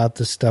talking about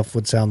this stuff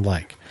would sound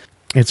like.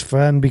 It's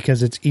fun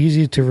because it's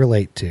easy to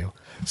relate to.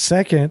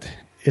 Second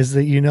is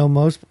that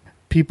most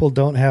people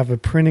don't have a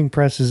printing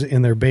presses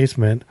in their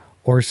basement,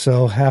 or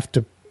so have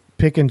to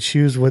pick and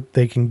choose what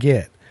they can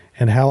get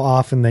and how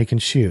often they can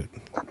shoot.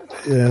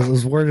 It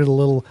was worded a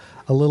little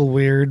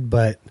weird,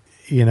 but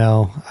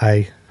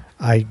I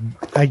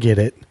get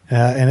it.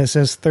 And it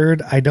says,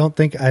 third, I don't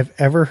think I've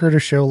ever heard a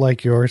show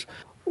like yours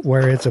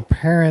where it's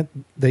apparent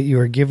that you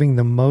are giving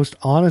the most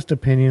honest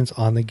opinions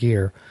on the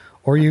gear,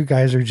 or you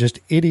guys are just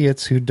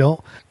idiots who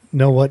don't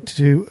know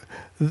to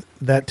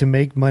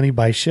make money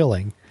by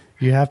shilling.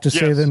 You have to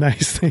say the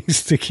nice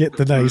things to get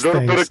the nice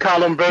things. Bit of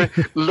column B,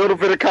 little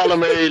bit of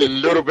column A,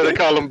 little bit of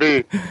column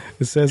B.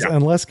 It says,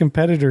 unless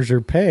competitors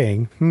are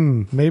paying,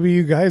 maybe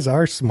you guys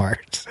are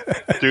smart.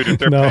 Dude, if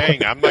they're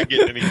paying, I'm not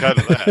getting any cut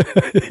of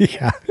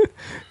that.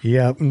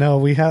 Yeah. No,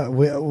 we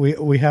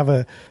have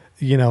a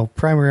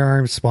Primary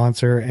Arms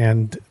sponsor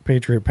and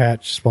Patriot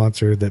Patch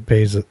sponsor that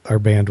pays our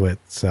bandwidth.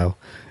 So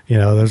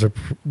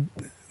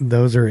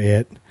those are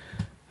it.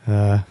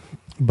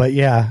 But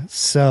yeah,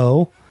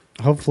 so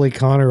hopefully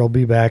Connor will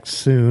be back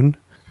soon.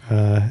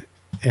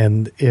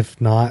 And if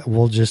not,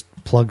 we'll just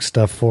plug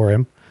stuff for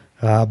him.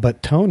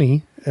 But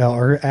Tony,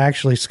 or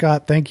actually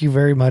Scott, thank you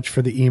very much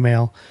for the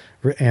email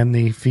and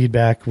the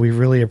feedback. We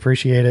really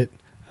appreciate it.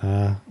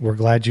 We're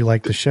glad you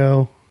like the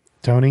show,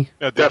 Tony.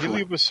 Did you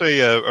leave us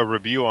a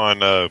review on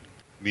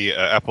the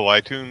Apple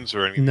iTunes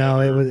or anything? No,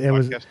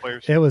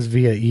 it was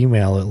via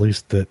email, at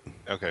least that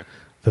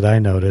I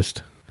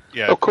noticed.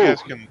 Yeah, oh, cool.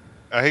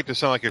 I hate to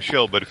sound like a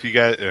shill, but if you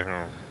guys,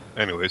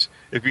 anyways,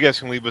 if you guys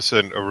can leave us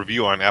a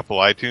review on Apple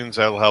iTunes,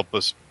 that'll help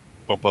us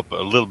bump up a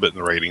little bit in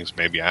the ratings.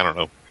 Maybe, I don't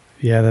know.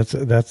 Yeah,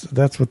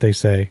 that's what they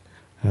say.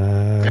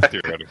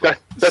 Theoretically,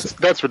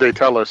 that's what they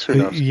tell us. Who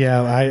knows?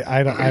 Yeah,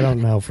 I don't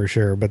know for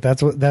sure, but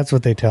that's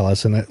what they tell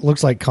us. And it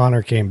looks like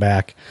Connor came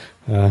back.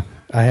 I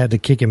had to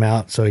kick him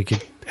out so he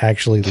could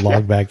actually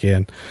log back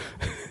in.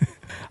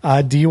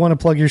 Do you want to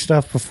plug your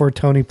stuff before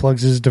Tony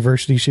plugs his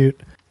diversity shoot?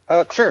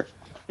 Sure.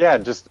 Yeah,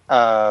 just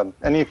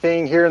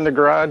anything here in the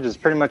garage is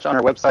pretty much on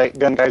our website,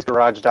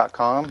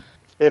 gunguysgarage.com.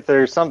 If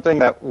there's something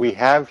that we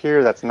have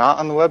here that's not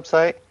on the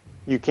website,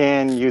 you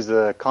can use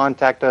the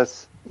contact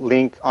us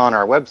link on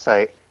our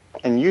website,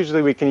 and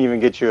usually we can even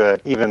get you an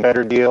even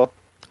better deal.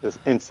 This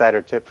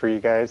insider tip for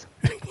you guys.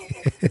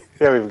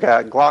 Yeah, we've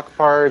got Glock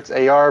parts,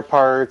 AR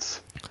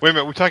parts. Wait a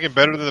minute, we're talking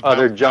better than the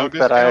other junk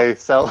that I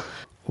sell.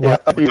 Yeah,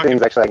 a few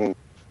things actually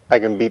I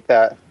can beat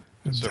that.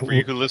 So for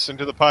you who listen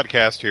to the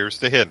podcast, here's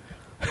the hint.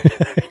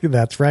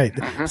 That's right.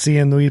 See,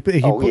 and he put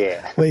it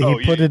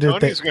at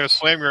Tony's going to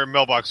slam your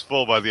mailbox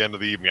full by the end of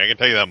the evening. I can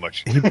tell you that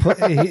much.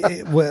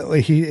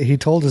 He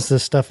told us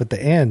this stuff at the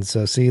end.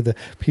 So see, the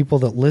people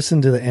that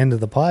listen to the end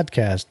of the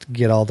podcast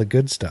get all the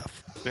good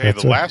stuff. Hey,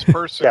 the last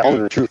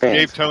person who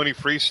gave Tony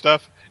free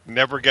stuff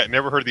never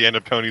heard the end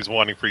of Tony's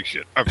wanting free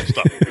shit.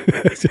 Stop.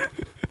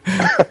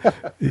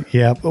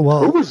 Yeah.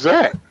 Well, who was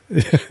that?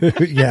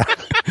 Yeah.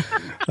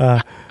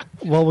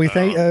 Well, we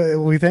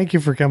thank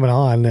you for coming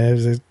on.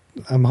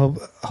 I'm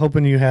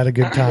hoping you had a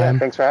good time. Yeah,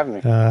 thanks for having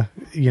me.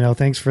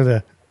 Thanks for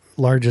the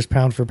largest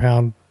pound for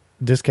pound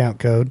discount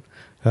code.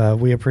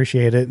 We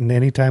appreciate it, and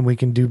anytime we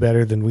can do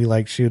better than we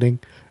like shooting,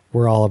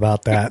 we're all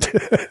about that.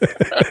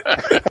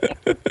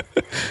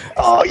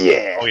 Oh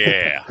yeah. Oh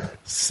yeah.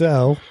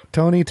 So,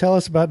 Tony, tell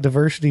us about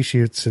Diversity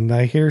Shoots, and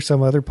I hear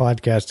some other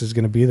podcast is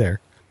going to be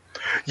there.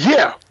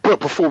 Yeah, but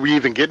before we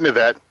even get into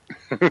that,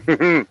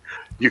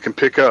 you can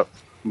pick up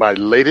my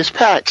latest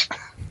patch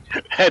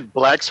at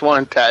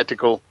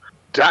blackswantactical.com.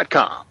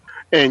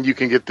 And you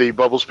can get the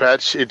Bubbles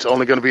patch. It's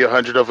only going to be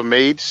 100 of them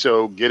made,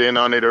 so get in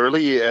on it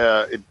early.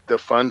 The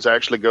funds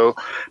actually go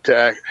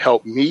to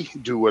help me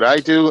do what I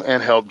do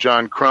and help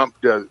John Crump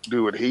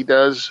do what he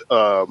does.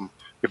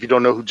 If you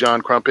don't know who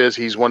John Crump is,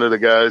 he's one of the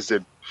guys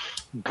that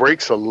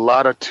breaks a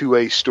lot of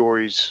 2A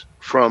stories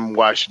from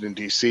Washington,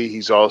 D.C.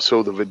 He's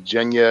also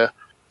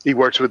he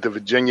works with the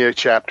Virginia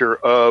chapter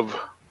of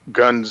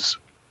Gun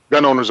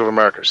Owners of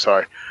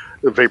America,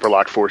 Vapor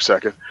locked for a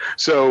second.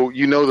 So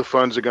the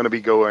funds are going to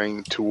be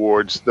going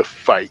towards the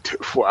fight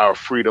for our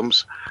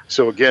freedoms.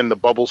 So again, the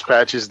Bubbles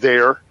patch is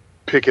there.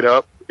 Pick it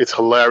up. It's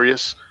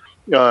hilarious.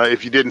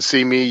 If you didn't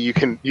see me, you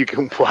can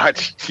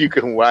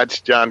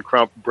watch John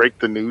Crump break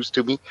the news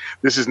to me.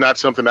 This is not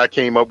something I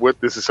came up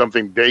with. This is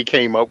something they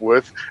came up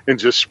with and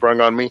just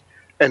sprung on me,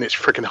 and it's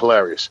freaking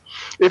hilarious.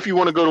 If you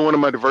want to go to one of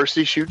my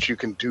diversity shoots, you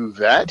can do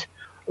that.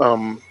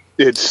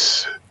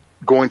 It's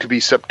going to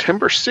be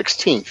September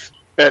 16th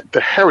at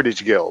the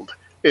Heritage Guild.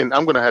 And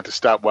I'm going to have to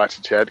stop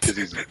watching Chad because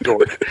he's a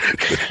dork.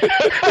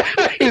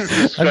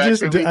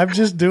 I'm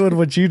just doing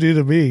what you do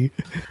to me.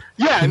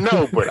 Yeah, I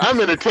know, but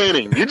I'm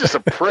entertaining. You're just a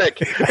prick.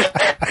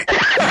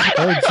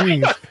 Oh,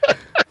 geez.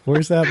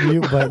 Where's that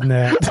mute button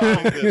at?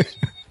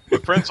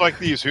 With friends like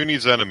these, who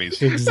needs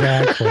enemies?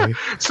 Exactly.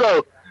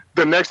 So,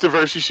 the next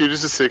diversity shoot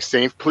is the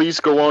 16th. Please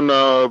go on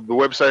the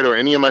website or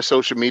any of my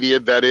social media.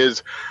 That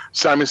is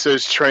Simon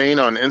Says Train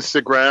on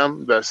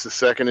Instagram. That's the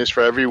second is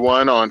for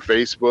everyone on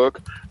Facebook.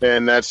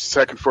 And that's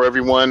second for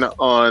everyone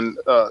on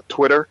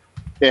Twitter.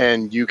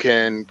 And you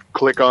can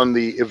click on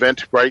the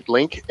Eventbrite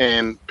link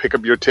and pick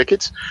up your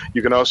tickets.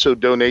 You can also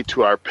donate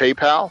to our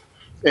PayPal.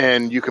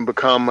 And you can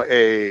become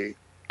a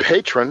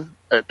patron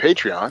at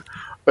Patreon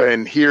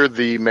and hear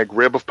the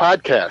McRib of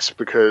podcasts,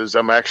 because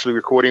I'm actually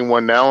recording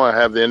one now. I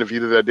have the interview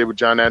that I did with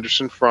John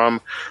Anderson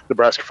from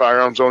Nebraska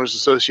Firearms Owners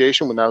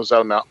Association when I was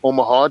out in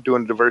Omaha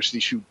doing a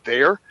diversity shoot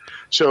there.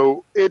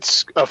 So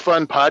it's a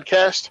fun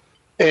podcast.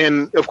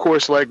 And of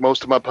course, like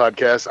most of my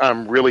podcasts,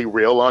 I'm really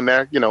real on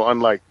there,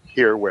 unlike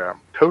here where I'm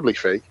totally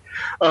fake.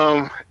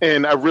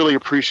 And I really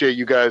appreciate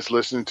you guys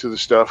listening to the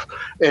stuff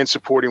and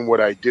supporting what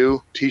I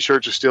do.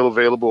 T-shirts are still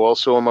available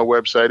also on my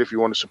website if you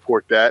want to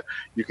support that.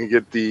 You can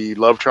get the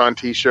Lovetron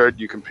T-shirt.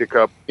 You can pick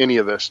up any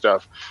of this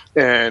stuff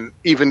and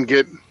even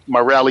get my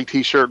rally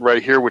T-shirt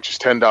right here, which is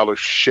 $10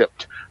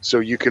 shipped. So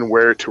you can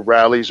wear it to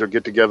rallies or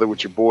get together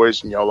with your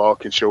boys and y'all all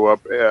can show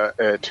up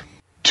at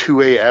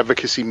 2A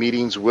advocacy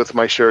meetings with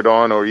my shirt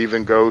on, or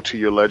even go to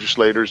your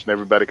legislators and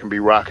everybody can be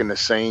rocking the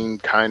same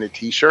kind of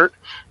T-shirt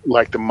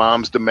like the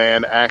Moms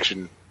Demand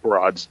Action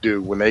broads do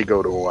when they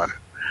go to one.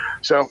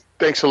 So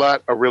thanks a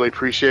lot. I really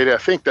appreciate it. I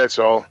think that's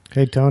all.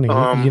 Hey, Tony,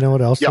 you know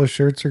what else those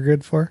shirts are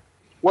good for?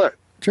 What?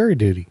 Jury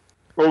duty.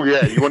 Oh,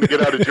 yeah. You want to get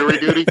out of jury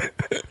duty?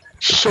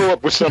 Show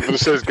up with something that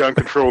says gun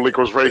control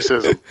equals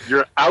racism.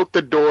 You're out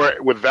the door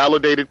with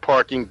validated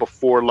parking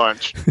before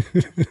lunch.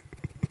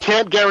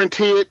 Can't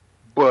guarantee it,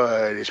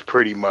 but it's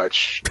pretty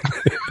much.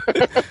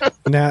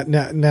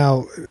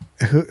 Now,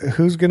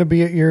 who's going to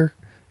be at your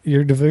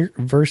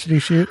diversity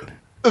shoot?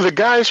 The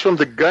guys from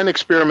the Gun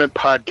Experiment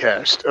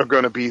podcast are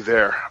going to be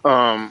there.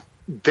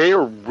 It's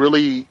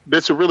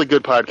a really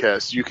good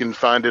podcast. You can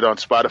find it on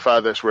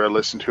Spotify. That's where I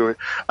listen to it.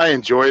 I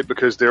enjoy it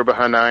because they're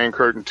behind the Iron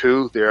Curtain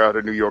too. They're out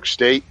of New York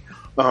State.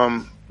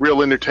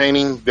 Real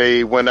entertaining.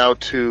 They went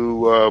out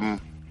to,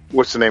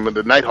 what's the name of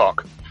the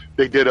Nighthawk.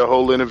 They did a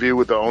whole interview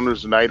with the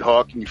owners of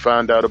Nighthawk, and you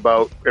find out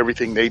about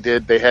everything they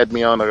did. They had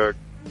me on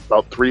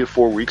about 3 or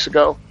 4 weeks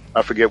ago.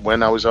 I forget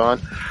when I was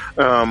on.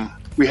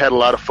 We had a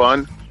lot of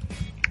fun.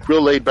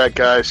 Real laid back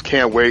guys.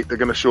 Can't wait. They're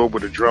going to show up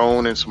with a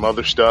drone and some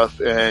other stuff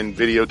and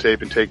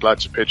videotape and take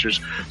lots of pictures.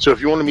 So if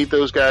you want to meet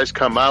those guys,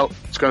 come out.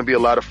 It's going to be a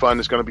lot of fun.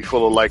 It's going to be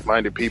full of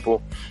like-minded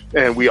people,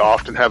 and we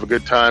often have a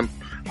good time.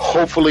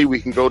 Hopefully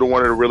we can go to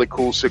one of the really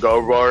cool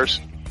cigar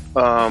bars.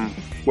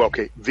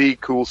 The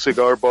cool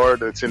cigar bar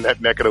that's in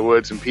that neck of the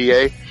woods in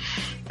PA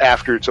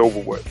after it's over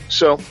with.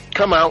 So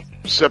come out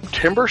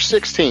September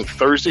 16th,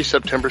 Thursday,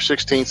 September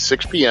 16th,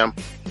 6 p.m.,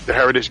 the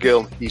Heritage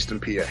Guild, Easton,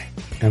 PA.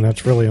 And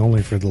that's really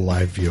only for the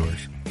live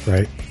viewers,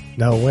 right?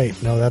 No,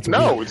 wait. No, it's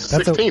the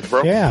 16th,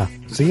 bro. Yeah.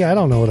 See, I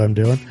don't know what I'm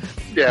doing.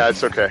 Yeah,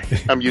 it's okay.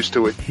 I'm used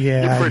to it.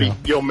 Yeah, you're pretty.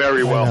 You'll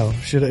marry well.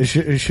 Should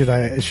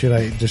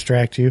I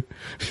distract you?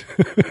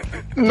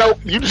 Nope,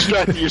 you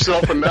distracted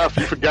yourself enough.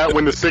 You forgot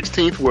when the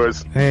 16th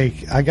was.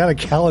 Hey, I got a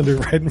calendar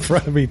right in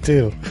front of me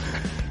too.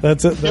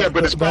 That's it.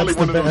 But it's probably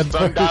one of those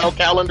sundial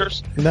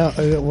calendars. No,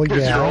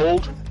 because you're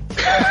old.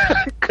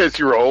 Because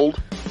you're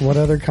old. What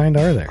other kind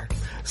are there?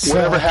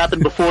 Whatever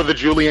happened before the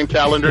Julian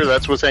calendar,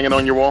 that's what's hanging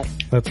on your wall?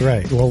 That's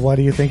right. Well, why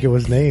do you think it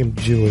was named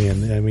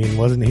Julian? I mean,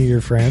 wasn't he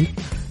your friend?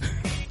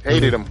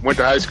 Hated him. Went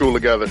to high school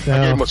together. I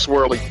gave him a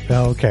swirly.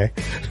 Oh, okay.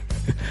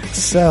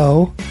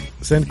 So,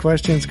 send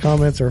questions,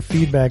 comments, or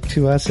feedback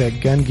to us at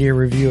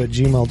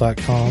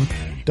gungearreview@gmail.com.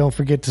 Don't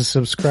forget to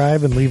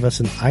subscribe and leave us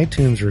an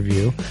iTunes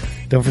review.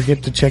 Don't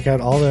forget to check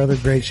out all the other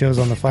great shows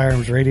on the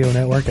Firearms Radio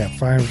Network at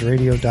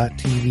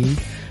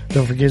firearmsradio.tv.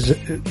 Don't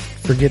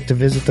forget to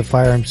visit the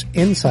Firearms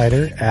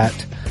Insider at,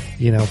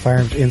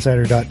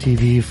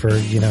 firearmsinsider.tv for,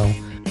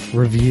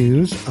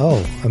 reviews.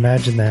 Oh,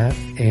 imagine that.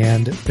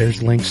 And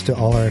there's links to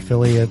all our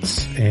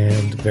affiliates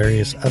and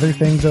various other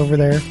things over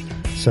there.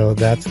 So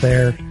that's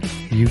there.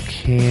 You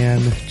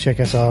can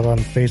check us out on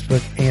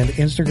Facebook and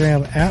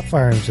Instagram at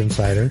Firearms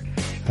Insider.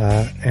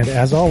 And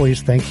as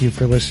always, thank you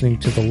for listening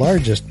to the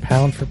largest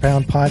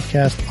pound-for-pound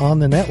podcast on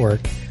the network.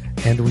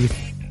 And we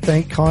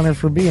thank Connor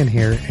for being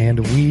here, and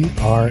we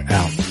are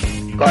out.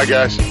 Bye,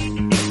 guys.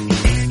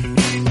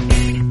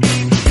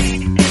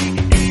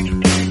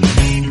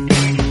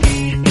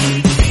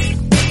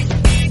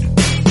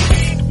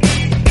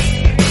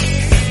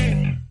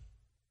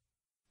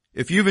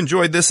 If you've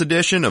enjoyed this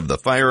edition of the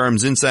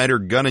Firearms Insider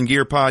Gun and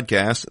Gear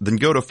podcast, then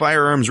go to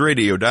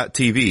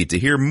firearmsradio.tv to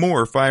hear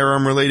more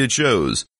firearm-related shows.